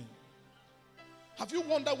nothing. Have you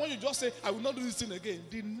wondered when you just say, I will not do this thing again?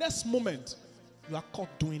 The next moment, you are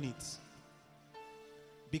caught doing it.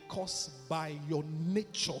 Because by your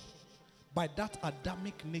nature, by that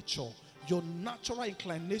Adamic nature, your natural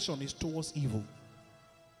inclination is towards evil.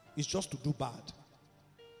 It's just to do bad.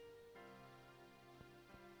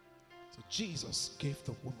 So Jesus gave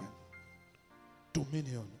the woman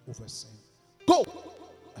dominion over sin. Go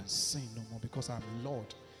and sin no more, because I'm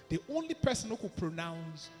Lord. The only person who could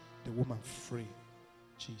pronounce the woman free,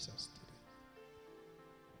 Jesus did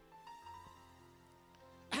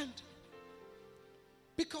it. And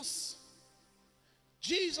because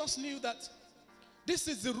Jesus knew that this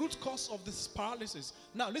is the root cause of this paralysis.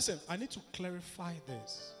 Now listen, I need to clarify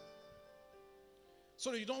this,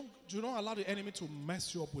 so that you don't allow the enemy to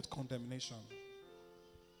mess you up with condemnation.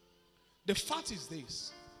 The fact is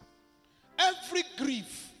this: every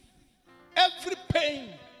grief, every pain,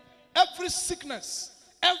 every sickness,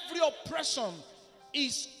 every oppression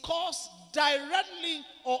is caused directly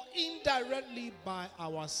or indirectly by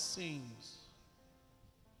our sins.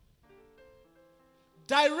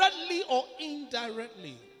 Directly or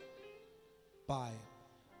indirectly by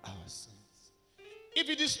our sins. If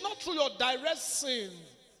it is not through your direct sin,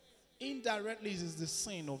 indirectly it is the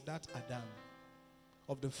sin of that Adam,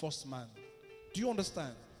 of the first man. Do you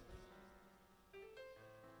understand?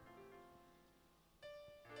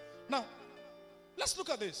 Now, let's look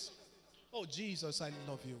at this. Oh, Jesus, I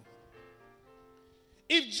love you.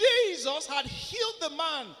 If Jesus had healed the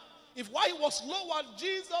man, if while he was lowered,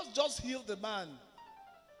 Jesus just healed the man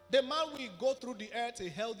will go through the earth a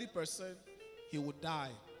healthy person, he would die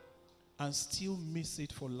and still miss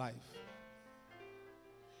it for life.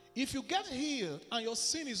 If you get healed and your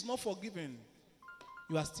sin is not forgiven,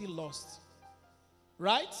 you are still lost.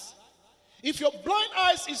 Right? If your blind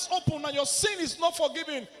eyes is open and your sin is not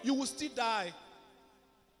forgiven, you will still die.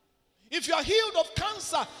 If you are healed of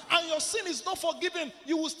cancer and your sin is not forgiven,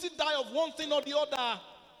 you will still die of one thing or the other.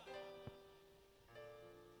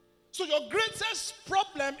 So your greatest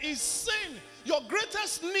problem is sin. Your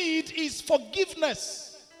greatest need is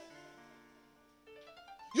forgiveness.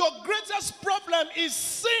 Your greatest problem is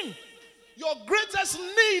sin. Your greatest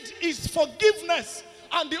need is forgiveness.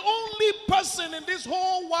 And the only person in this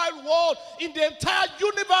whole wide world, in the entire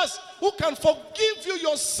universe, who can forgive you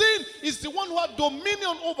your sin is the one who had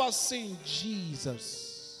dominion over sin,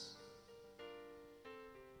 Jesus.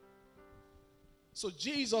 So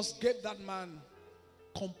Jesus gave that man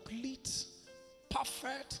complete,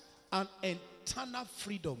 perfect, and eternal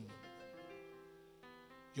freedom.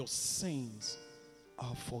 Your sins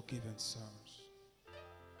are forgiven, sons.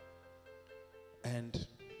 And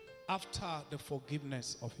after the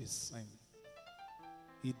forgiveness of his sin,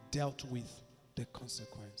 he dealt with the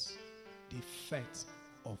consequence, the effect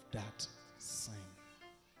of that sin.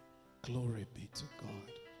 Glory be to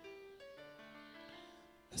God.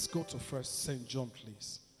 Let's go to 1 St. John,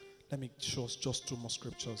 please. Let me show us just two more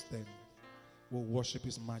scriptures, then we'll worship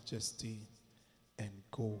his majesty and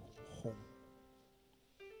go home.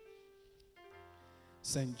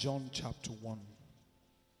 St. John chapter 1.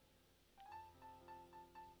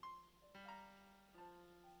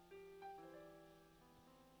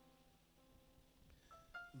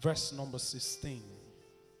 Verse number 16.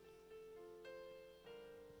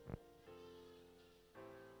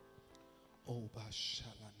 Oh,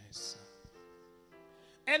 Bashalanesa.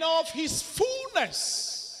 And of his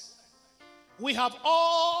fullness we have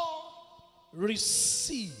all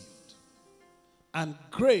received. And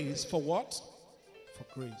grace for what?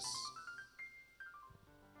 For grace.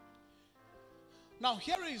 Now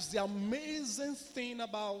here is the amazing thing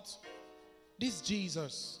about this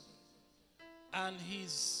Jesus and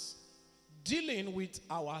his dealing with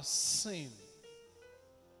our sin.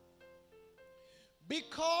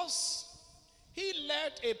 Because he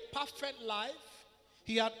led a perfect life,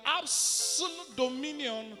 he had absolute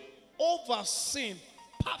dominion over sin,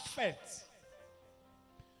 perfect.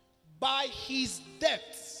 By his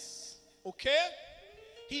death, okay,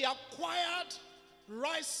 he acquired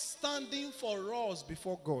right standing for us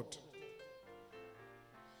before God.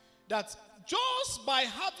 That just by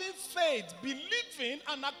having faith, believing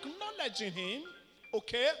and acknowledging him,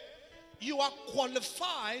 okay, you are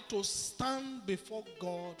qualified to stand before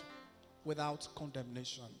God without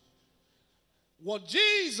condemnation. What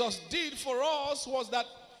Jesus did for us was that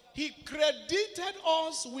he credited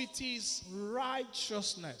us with his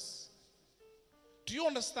righteousness. Do you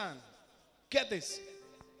understand? Get this.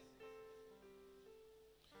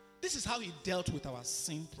 This is how he dealt with our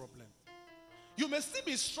sin problem. You may still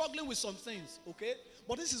be struggling with some things, okay?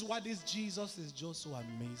 But this is why this Jesus is just so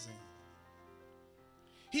amazing.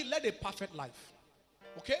 He led a perfect life,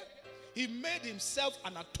 okay? He made himself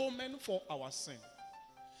an atonement for our sin.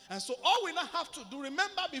 And so all we now have to do,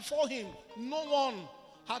 remember before him, no one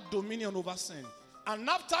had dominion over sin. And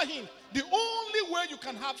after him, the only way you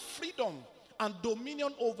can have freedom and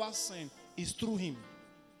dominion over sin is through him.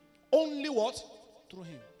 Only what? Through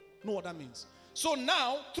him. Know what that means? So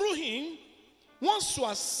now, through him, once you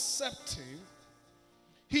accept him,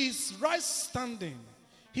 his right standing,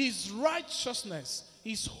 his righteousness,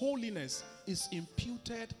 his holiness is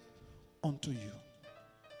imputed unto you.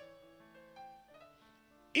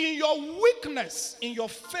 In your weakness, in your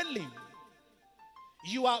failing,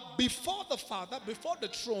 you are before the Father, before the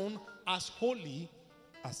throne, as holy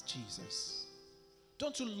as Jesus.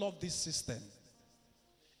 Don't you love this system?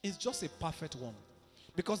 It's just a perfect one.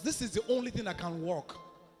 Because this is the only thing that can work.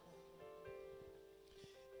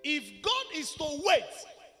 If God is to wait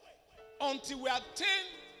until we attain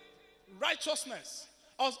righteousness,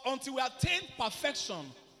 or until we attain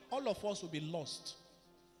perfection, all of us will be lost.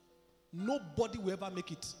 Nobody will ever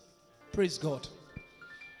make it. Praise God.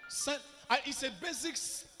 It's a basic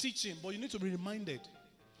teaching, but you need to be reminded.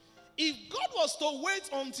 If God was to wait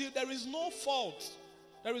until there is no fault,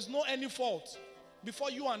 there is no any fault,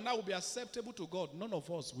 before you and I will be acceptable to God, none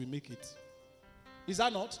of us will make it. Is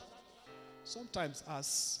that not? Sometimes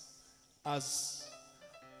as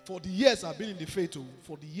for the years I've been in the faith,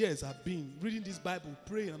 for the years I've been reading this Bible,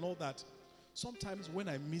 praying and all that, sometimes when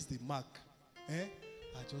I miss the mark, I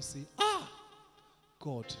just say,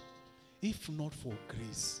 God, if not for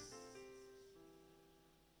grace.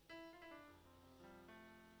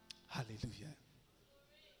 Hallelujah.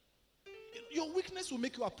 Your weakness will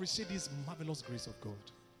make you appreciate this marvelous grace of God.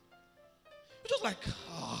 You're just like,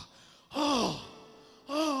 You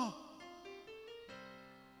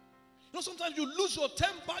know, sometimes you lose your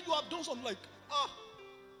temper, you have done something like,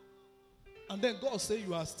 and then God say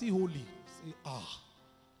you are still holy. Say,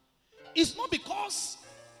 It's not because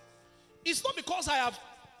I have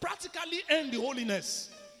practically earned the holiness.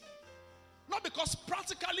 Not because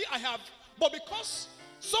practically I have, but because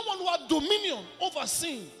someone who had dominion over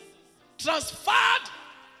sin transferred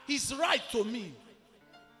his right to me.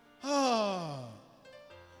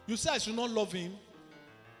 You say I should not love him.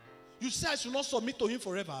 You say I should not submit to him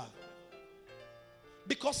forever.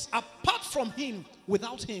 Because apart from him,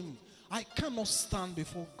 without him, I cannot stand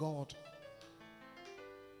before God.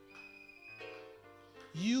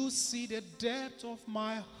 You see the depth of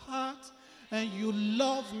my heart, and you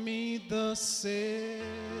love me the same.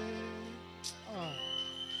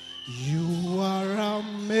 You are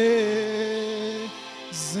amazing,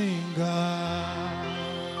 God.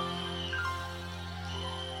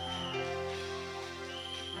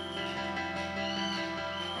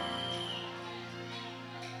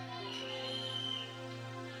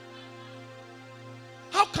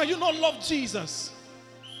 How can you not love Jesus?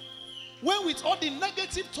 When with all the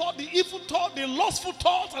negative thought, the evil thought, the lustful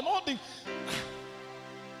thoughts, and all the...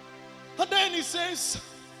 And then he says,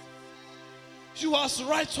 you are as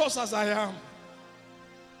righteous as I am.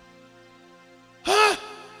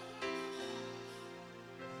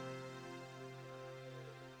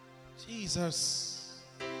 Jesus.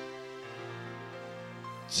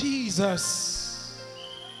 Jesus.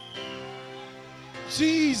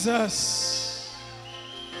 Jesus.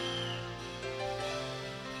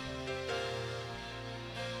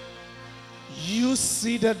 You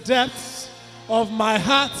see the depths of my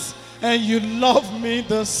heart, and you love me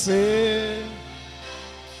the same.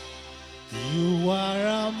 You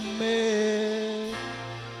are amazing,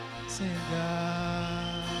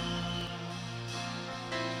 God.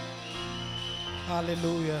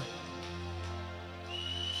 Hallelujah.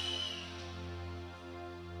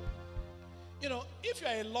 You know, if you're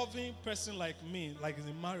a loving person like me, like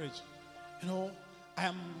in marriage, you know,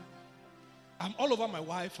 I'm all over my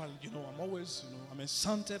wife, and you know, I'm always, you know, I'm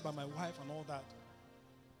enchanted by my wife and all that.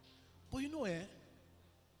 But you know,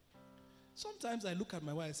 sometimes I look at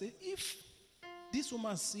my wife and say, if this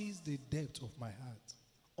woman sees the depth of my heart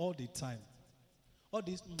all the time, all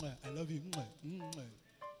this, I love you,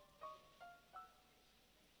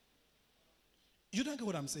 you don't get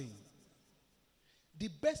what I'm saying? The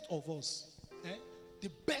best of us,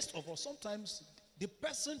 sometimes the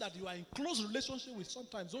person that you are in close relationship with,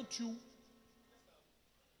 sometimes don't you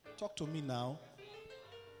talk to me now?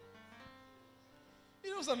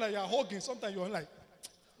 You know, sometimes you're hugging, sometimes you're like,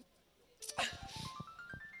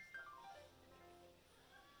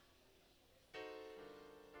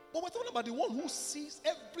 but we're talking about the one who sees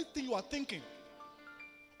everything you are thinking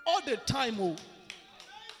all the time.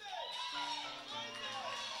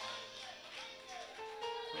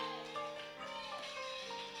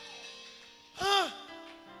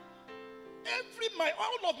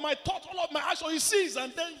 all of my thoughts, all of my actions, he sees,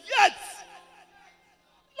 and then yet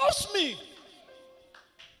loves me.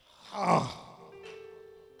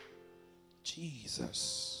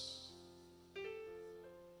 Jesus.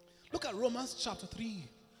 Look at Romans chapter 3,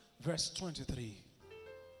 verse 23.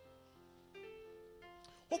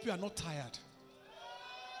 Hope you are not tired.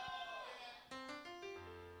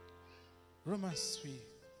 Romans 3.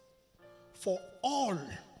 For all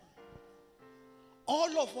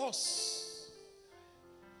of us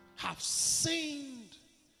have sinned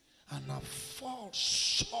and have fallen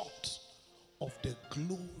short of the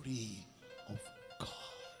glory of God.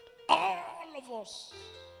 All of us.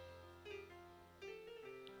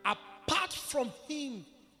 Apart from him,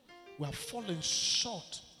 we have fallen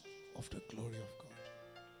short of the glory of God.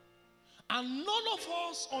 And none of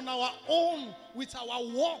us on our own, with our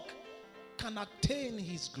work, can attain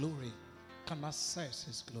his glory, can access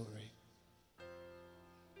his glory.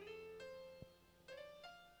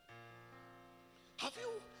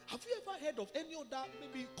 Have you ever heard of any other,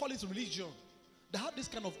 maybe call it religion, that have this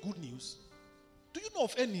kind of good news? Do you know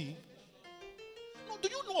of any? No, do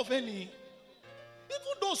you know of any?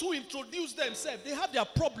 Even those who introduce themselves, they have their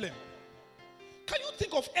problem. Can you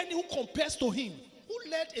think of any who compares to him,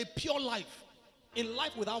 who led a pure life, a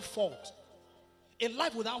life without fault, a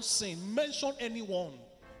life without sin? Mention anyone.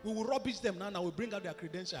 We will rubbish them now and we will bring out their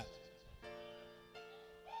credentials.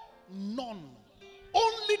 None.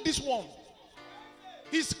 Only this one.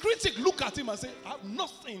 His critic look at him and say, I have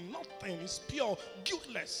nothing. It's pure,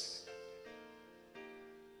 guiltless.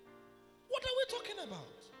 What are we talking about?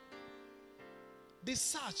 The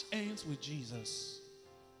search ends with Jesus.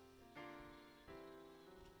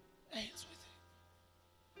 Ends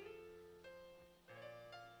with him.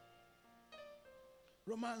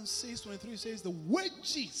 Romans 6:23 says the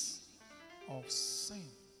wages of sin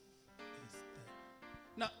is death.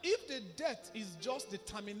 Now, if the death is just the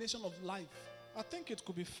termination of life, I think it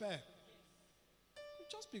could be fair. It would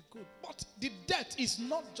just be good. But the death is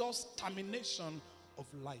not just termination of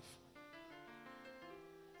life.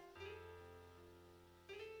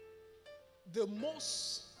 The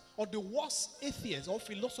most or the worst atheists or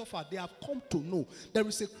philosophers, they have come to know there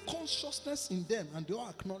is a consciousness in them, and they all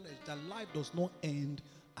acknowledge that life does not end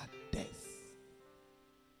at death.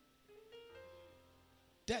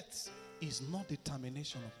 Death is not the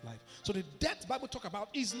termination of life. So the death Bible talk about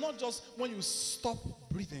is not just when you stop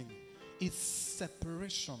breathing. It's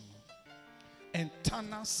separation.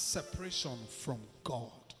 Internal separation from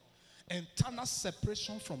God. Internal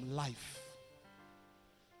separation from life.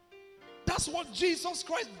 That's what Jesus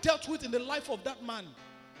Christ dealt with in the life of that man.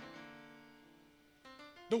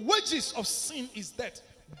 The wages of sin is death,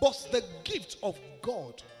 but the gift of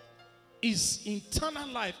God is eternal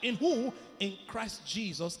life. In who? In Christ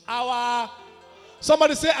Jesus.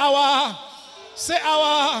 Somebody say our. Say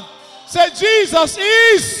our. Say Jesus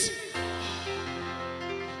is.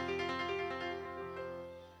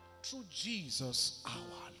 Through Jesus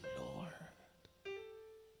our Lord.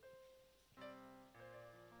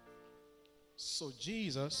 So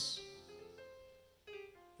Jesus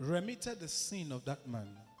remitted the sin of that man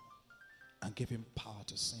and gave him power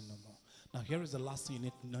to sin no more. Now here is the last thing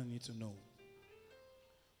you need to know.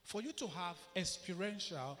 For you to have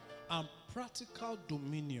experiential and practical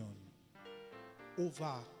dominion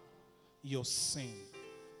over your sin,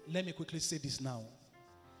 let me quickly say this now.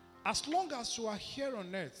 As long as you are here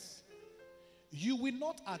on earth, you will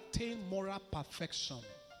not attain moral perfection,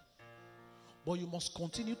 but you must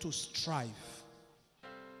continue to strive.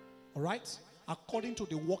 All right? According to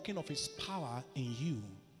the working of his power in you.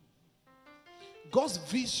 God's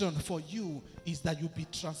vision for you is that you be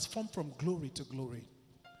transformed from glory to glory.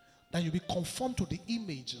 That you be conformed to the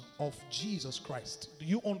image of Jesus Christ. Do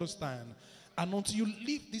you understand? And until you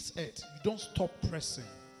leave this earth, you don't stop pressing.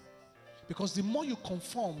 Because the more you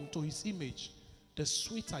conform to his image, the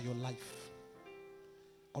sweeter your life.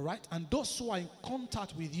 All right? And those who are in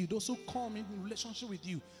contact with you, those who come in relationship with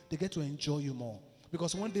you, they get to enjoy you more.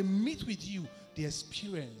 Because when they meet with you, they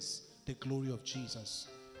experience the glory of Jesus.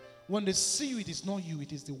 When they see you, it is not you,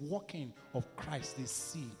 it is the working of Christ they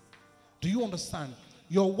see. Do you understand?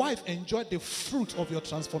 Your wife enjoyed the fruit of your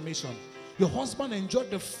transformation. Your husband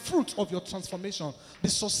enjoyed the fruit of your transformation. The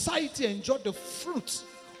society enjoyed the fruit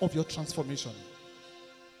of your transformation.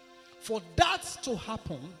 For that to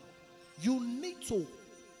happen, you need to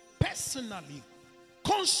personally,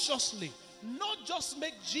 consciously, not just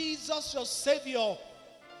make Jesus your Savior,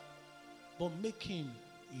 but make him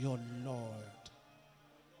your Lord.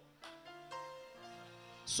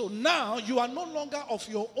 So now you are no longer of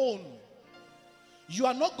your own. You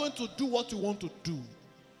are not going to do what you want to do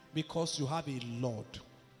because you have a Lord.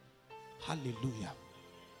 Hallelujah.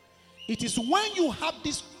 It is when you have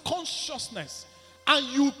this consciousness and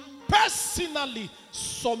you personally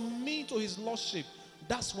submit to his lordship,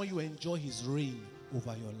 that's when you enjoy his reign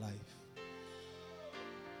over your life.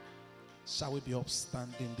 Shall we be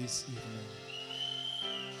upstanding this evening?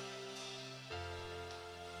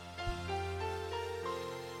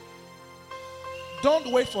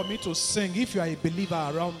 Don't wait for me to sing if you are a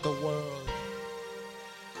believer around the world.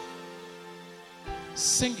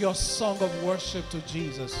 Sing your song of worship to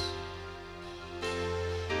Jesus.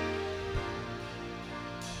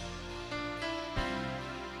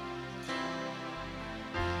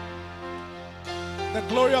 The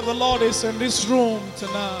glory of the Lord is in this room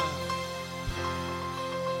tonight.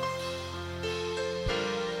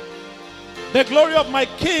 The glory of my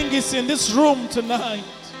King is in this room tonight.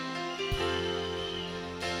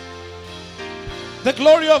 The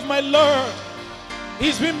glory of my Lord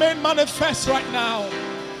is being made manifest right now.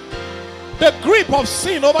 The grip of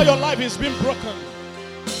sin over your life is being broken.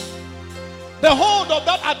 The hold of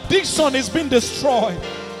that addiction is being destroyed.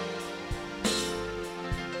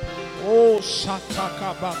 Oh,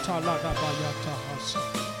 Shataka Batalada Bayata Hasa.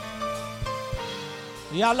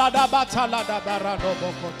 Yalada Batalada Barado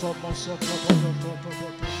Bokoto Mosoto Bokoto.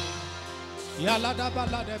 Yalada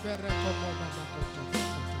Balade Bereto Monakoto.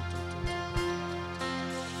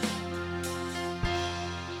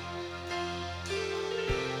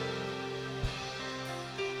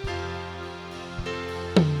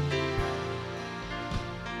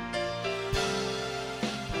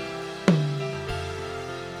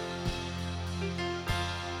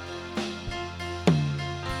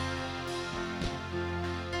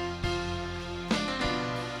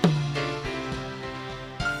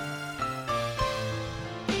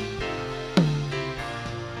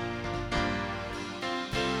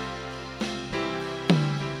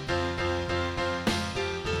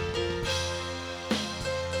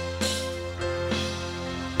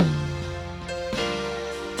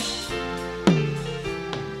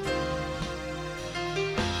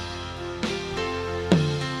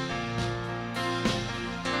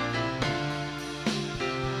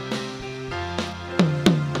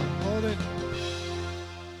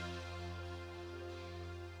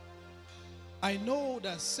 I know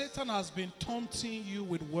that Satan has been taunting you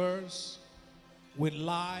with words, with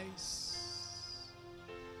lies.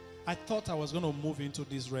 I thought I was going to move into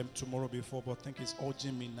this realm tomorrow before, but I think it's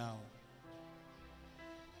urging me now.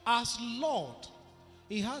 As Lord,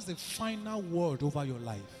 he has the final word over your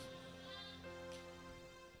life.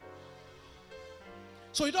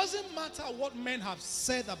 So it doesn't matter what men have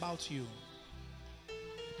said about you.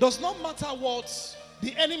 Does not matter what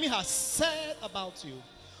the enemy has said about you.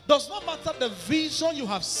 Does not matter the vision you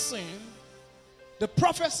have seen, the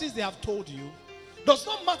prophecies they have told you. Does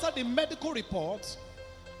not matter the medical reports.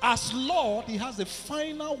 As Lord, he has the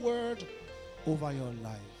final word over your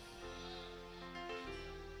life.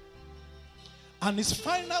 And his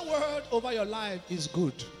final word over your life is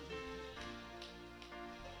good.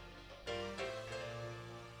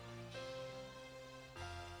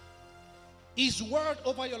 His word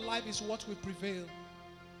over your life is what will prevail.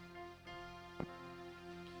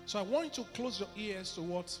 So I want you to close your ears to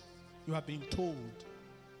what you have been told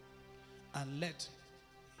and let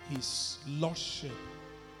his lordship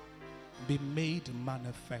be made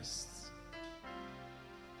manifest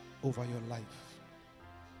over your life.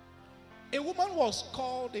 A woman was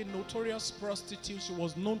called a notorious prostitute. She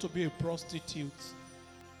was known to be a prostitute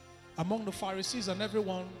among the Pharisees and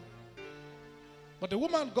everyone. But the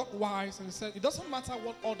woman got wise and said, it doesn't matter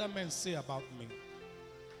what other men say about me.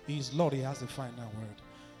 He is Lord, he has the final word.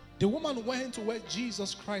 The woman went to where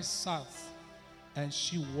Jesus Christ sat and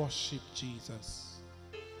she worshipped Jesus.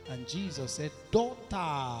 And Jesus said,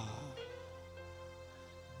 daughter,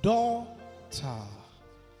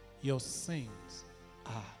 your sins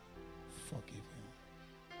are forgiven.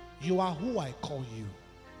 You are who I call you,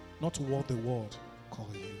 not what the world call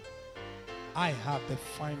you. I have the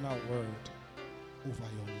final word over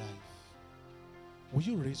your life. Will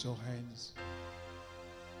you raise your hands?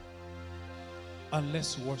 And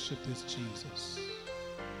let's worship this Jesus.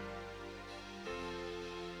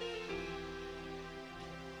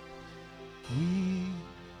 We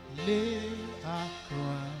lay our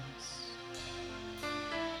crowns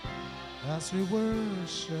as we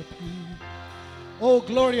worship you. Oh,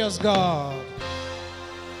 glorious God.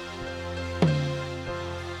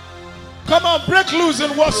 Come on, break loose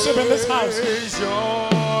in worship in this house.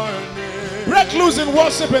 Break loose in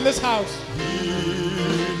worship in this house.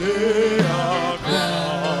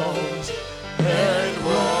 And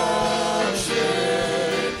worship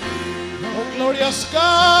you. Oh, glorious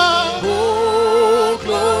God. Oh,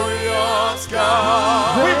 glorious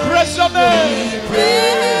your name. We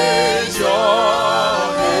praise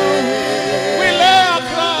your name. We lay our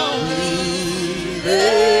crown. We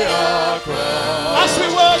lay our crown As we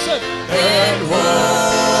worship. and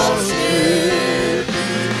worship.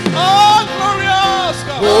 Oh, glorious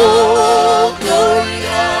God. Oh,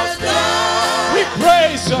 glorious God. We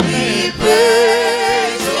praise your We name.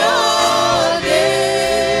 praise your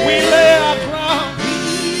name. We lay our crown. We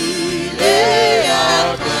lay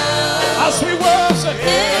our crown As we worship.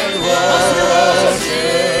 and As we worship.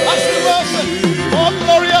 worship. As we worship. Oh,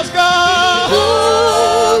 glorious God. Oh,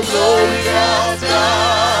 glorious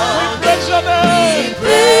God. We praise your name.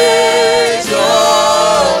 Praise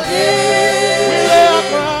your name. We lay our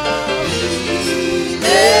crown.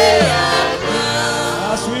 Lay our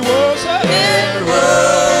crown As we worship. and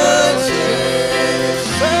worship.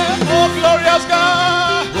 Say, oh, glorious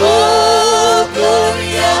God. Oh,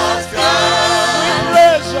 glorious God. We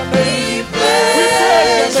praise your name. We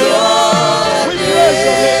praise your name. We praise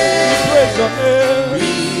your name. We praise your name. We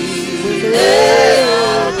Lay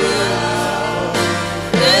our crown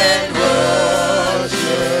and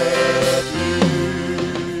worship.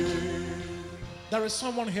 There is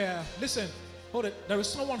someone here. Listen, hold it. There is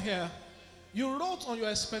someone here. You wrote on your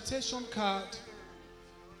expectation card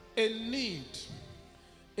a need,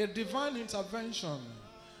 a divine intervention.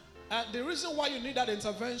 And the reason why you need that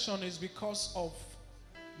intervention is because of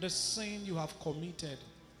the sin you have committed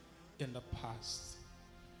in the past.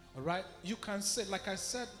 All right? You can say, like I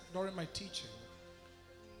said during my teaching,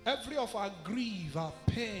 every of our grief, our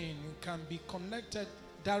pain can be connected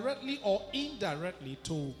directly or indirectly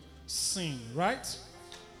to sin, right?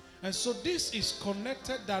 And so this is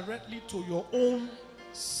connected directly to your own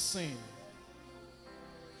sin.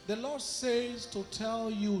 The Lord says to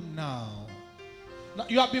tell you now. Now,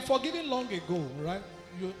 you have been forgiven long ago, right?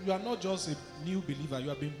 You are not just a new believer. You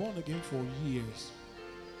have been born again for years.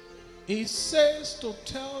 He says to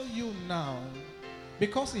tell you now,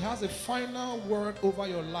 because he has a final word over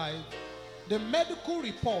your life, the medical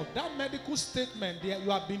report, that medical statement there, you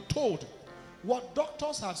have been told what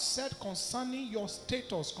doctors have said concerning your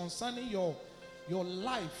status, concerning your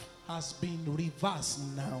life has been reversed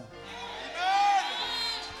now.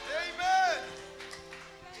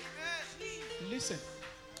 Listen.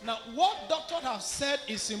 Now, what doctors have said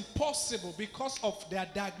is impossible because of their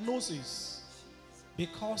diagnosis.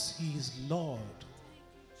 Because he is Lord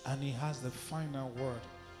and he has the final word.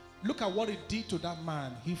 Look at what he did to that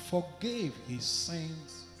man. He forgave his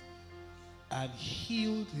sins and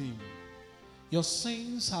healed him. Your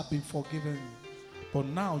sins have been forgiven, but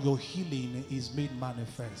now your healing is made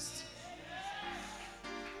manifest.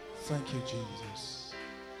 Thank you, Jesus.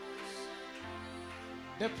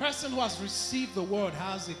 The person who has received the word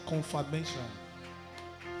has a confirmation.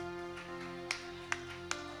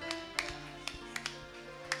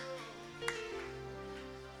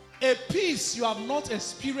 A peace you have not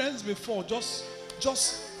experienced before just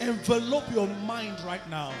envelope your mind right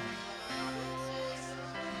now.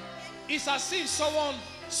 It's as if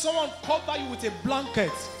someone cover you with a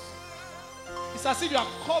blanket. It's as if you are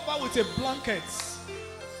covered with a blanket.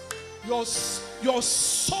 Your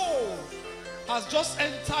soul has just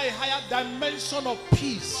entered a higher dimension of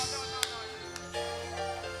peace.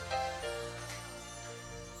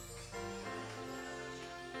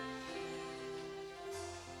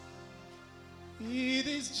 It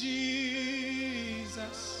is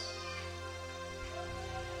Jesus.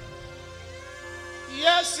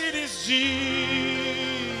 Yes, it is Jesus.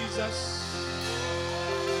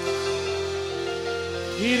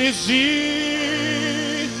 It is Jesus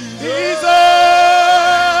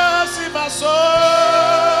in my soul.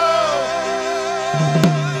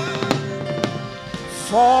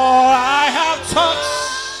 For I have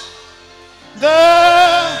touched the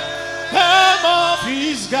hem of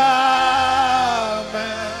his garment,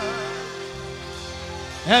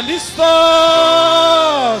 and his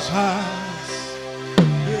touch has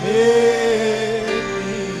made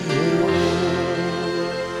me whole.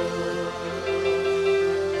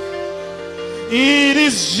 It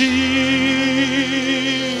is Jesus,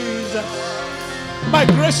 my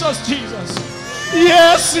gracious Jesus.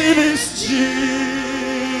 Yes, it is Jesus.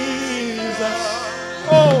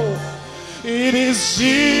 Oh, it is Jesus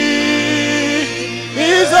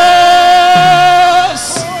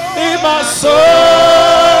in my soul.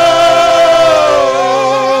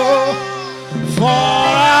 For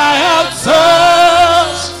I have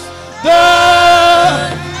touched the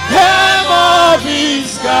hem of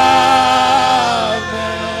his garment,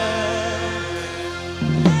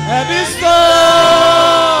 and his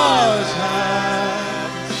touch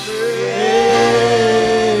has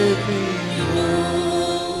made me whole.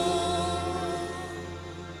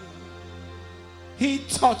 He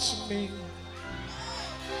touched me.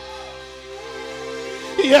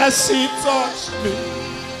 Yes, He touched me.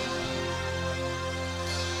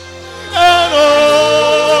 And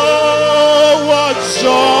oh, what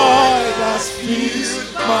joy that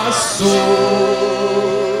fills my soul.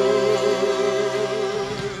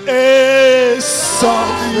 Is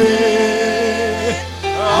something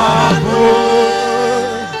happened,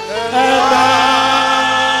 and I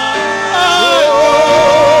know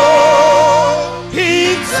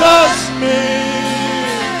He touched me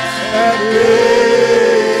and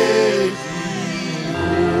made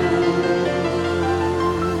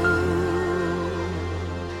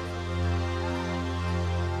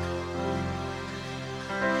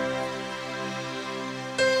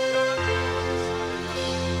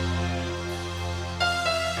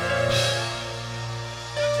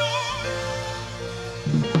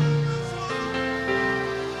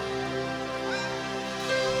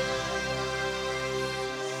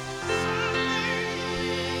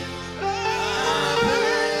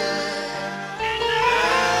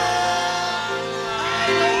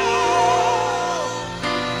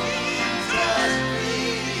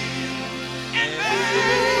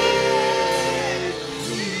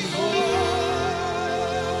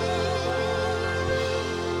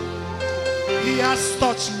He has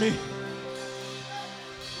touched me.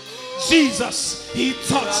 Jesus, He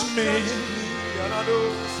touched me.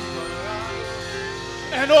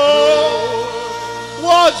 And oh,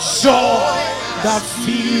 what joy that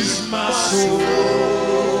fills my soul.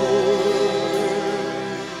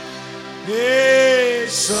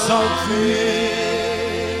 It's something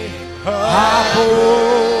happened,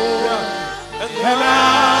 and I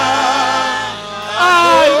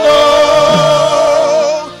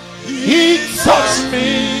know He touched me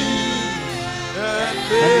and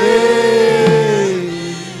made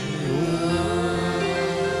me whole.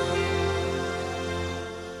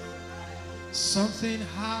 Something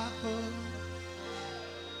happened.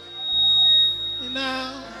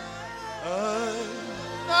 Now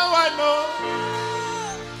I know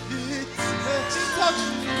He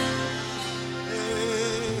touched me.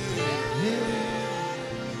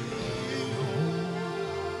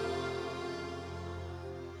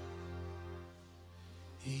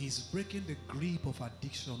 He's breaking the grip of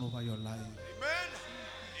addiction over your life. Amen.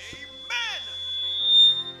 Amen.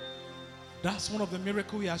 That's one of the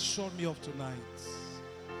miracles He has shown me of tonight.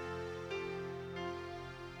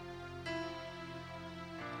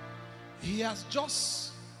 He has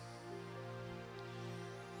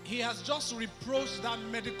just reproached that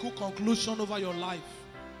medical conclusion over your life.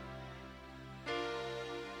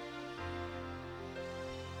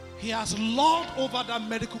 He has lorded over that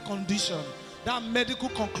medical condition, that medical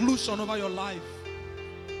conclusion over your life.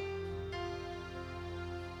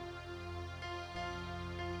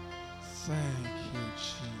 Thank you,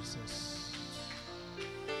 Jesus.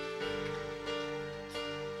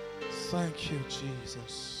 Thank you,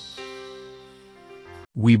 Jesus.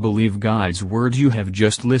 We believe God's word you have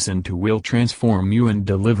just listened to will transform you and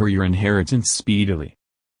deliver your inheritance speedily.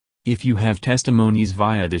 If you have testimonies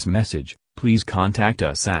via this message, please contact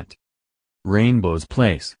us at Rainbow's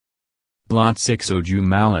Place, Lot 6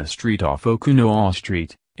 Ojumala Street off Okunoa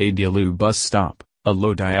Street, Adialu Bus Stop,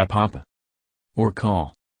 Alodiapapa. Or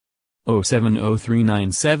call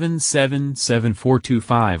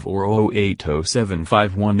 07039777425 or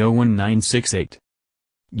 08075101968.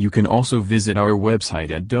 You can also visit our website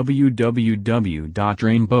at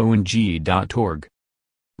www.rainbowng.org.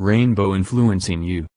 Rainbow influencing you.